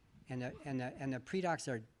 and the pre-docs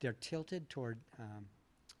they're tilted toward.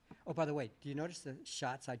 Oh, by the way, do you notice the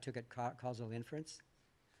shots I took at causal inference?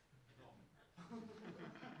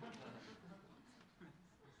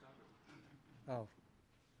 Oh,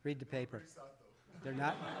 read the paper. They're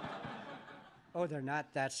not. Oh, they're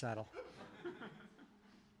not that subtle.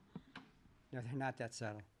 No, they're not that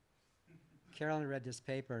subtle. Carolyn read this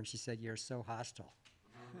paper and she said, "You're so hostile."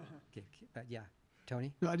 Okay, but yeah,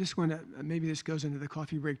 Tony? No, I just want to, maybe this goes into the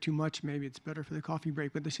coffee break too much, maybe it's better for the coffee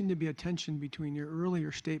break, but there seemed to be a tension between your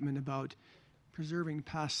earlier statement about preserving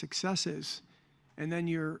past successes and then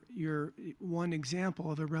your one example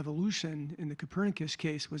of a revolution in the Copernicus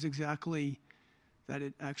case was exactly that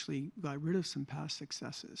it actually got rid of some past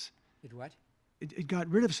successes. It what? It got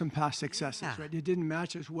rid of some past successes, Yeah. right? It didn't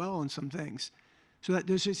match as well on some things. So that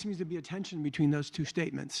there just seems to be a tension between those two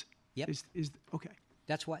statements. Yep. Is okay.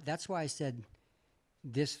 That's why I said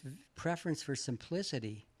this preference for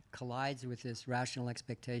simplicity collides with this rational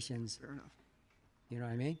expectations. Fair enough. You know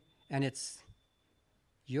what I mean? And it's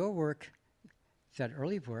your work, that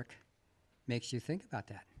early work, makes you think about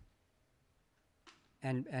that.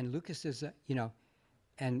 And Lucas is,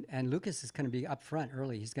 and Lucas is going to be upfront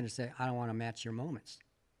early. He's going to say, "I don't want to match your moments,"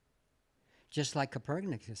 just like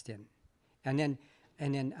Copernicus did. And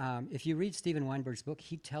And then if you read Steven Weinberg's book,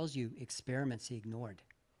 he tells you experiments he ignored.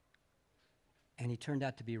 And he turned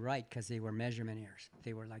out to be right because they were measurement errors.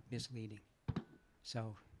 They were like misleading.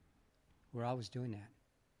 So we're always doing that.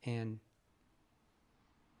 And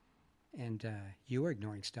you were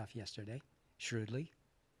ignoring stuff yesterday, shrewdly.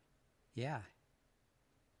 Yeah.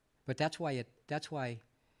 But that's why,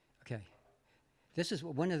 okay. This is,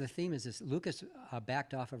 one of the themes is this, Lucas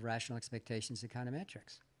backed off of rational expectations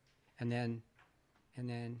econometrics. And then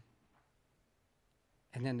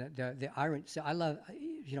the irony, so I love,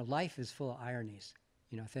 life is full of ironies.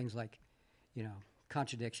 Things like,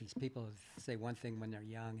 contradictions. People say one thing when they're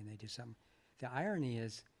young and they do something. The irony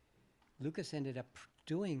is Lucas ended up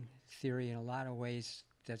doing theory in a lot of ways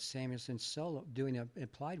that Samuelson solo, doing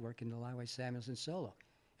applied work in a lot of ways Samuelson solo.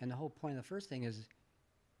 And the whole point of the first thing is,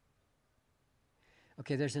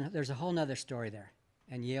 okay, there's a whole nother story there,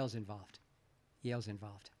 and Yale's involved.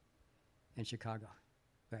 In Chicago,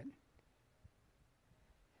 but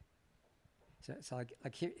so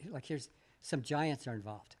here's some giants are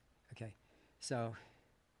involved. Okay, so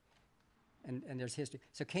and there's history.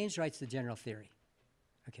 So Keynes writes the general theory.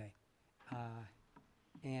 Okay,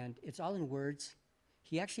 and it's all in words.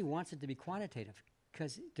 He actually wants it to be quantitative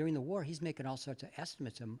because during the war he's making all sorts of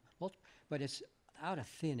estimates, but it's out of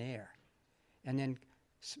thin air. And then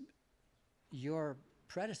your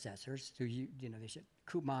predecessors, who they should,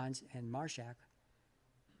 Koopmans and Marshak,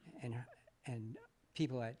 and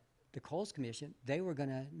people at the Coles Commission, they were going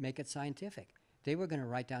to make it scientific. They were going to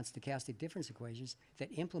write down stochastic difference equations that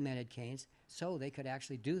implemented Keynes so they could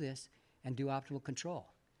actually do this and do optimal control.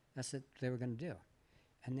 That's what they were going to do.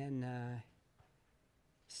 And then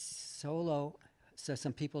so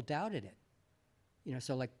some people doubted it.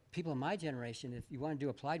 So like people in my generation, if you want to do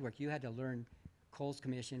applied work, you had to learn Coles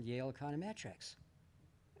Commission, Yale econometrics,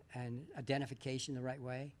 and identification the right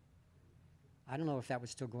way. I don't know if that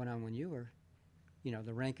was still going on when you were,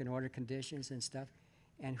 the rank and order conditions and stuff.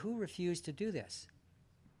 And who refused to do this?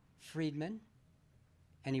 Friedman.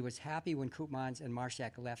 And he was happy when Koopmans and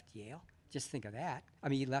Marshak left Yale. Just think of that.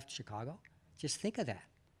 He left Chicago. Just think of that.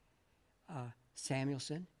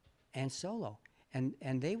 Samuelson and Solow. And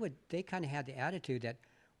they kind of had the attitude that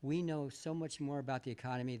we know so much more about the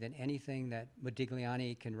economy than anything that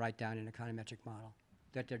Modigliani can write down in an econometric model.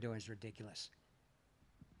 That they're doing is ridiculous.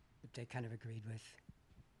 But they kind of agreed with.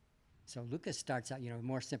 So Lucas starts out,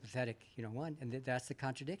 more sympathetic, one, and that's the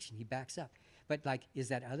contradiction. He backs up. But is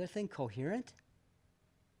that other thing coherent?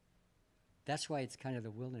 That's why it's kind of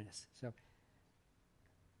the wilderness. So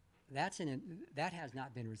that has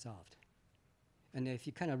not been resolved. And if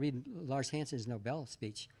you kind of read Lars Hansen's Nobel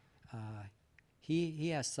speech, he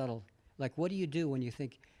has subtle, what do you do when you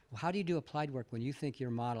think, how do you do applied work when you think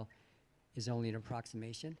your model is only an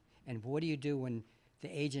approximation? And what do you do when the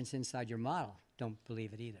agents inside your model don't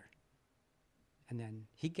believe it either? And then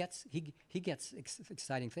he gets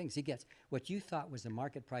exciting things. He gets what you thought was the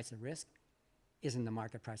market price of risk isn't the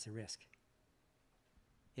market price of risk.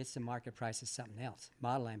 It's the market price of something else,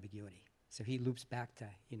 model ambiguity. So he loops back to,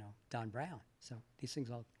 Don Brown. So these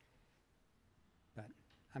things all, but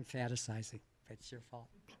I'm fantasizing. It's your fault.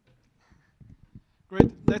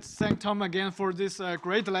 Great. Let's thank Tom again for this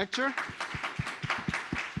great lecture.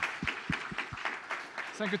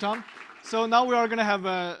 Thank you, Tom. So now we are going to have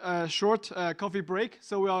a short coffee break.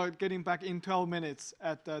 So we are getting back in 12 minutes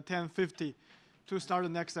at 10:50 to start the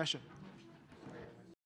next session.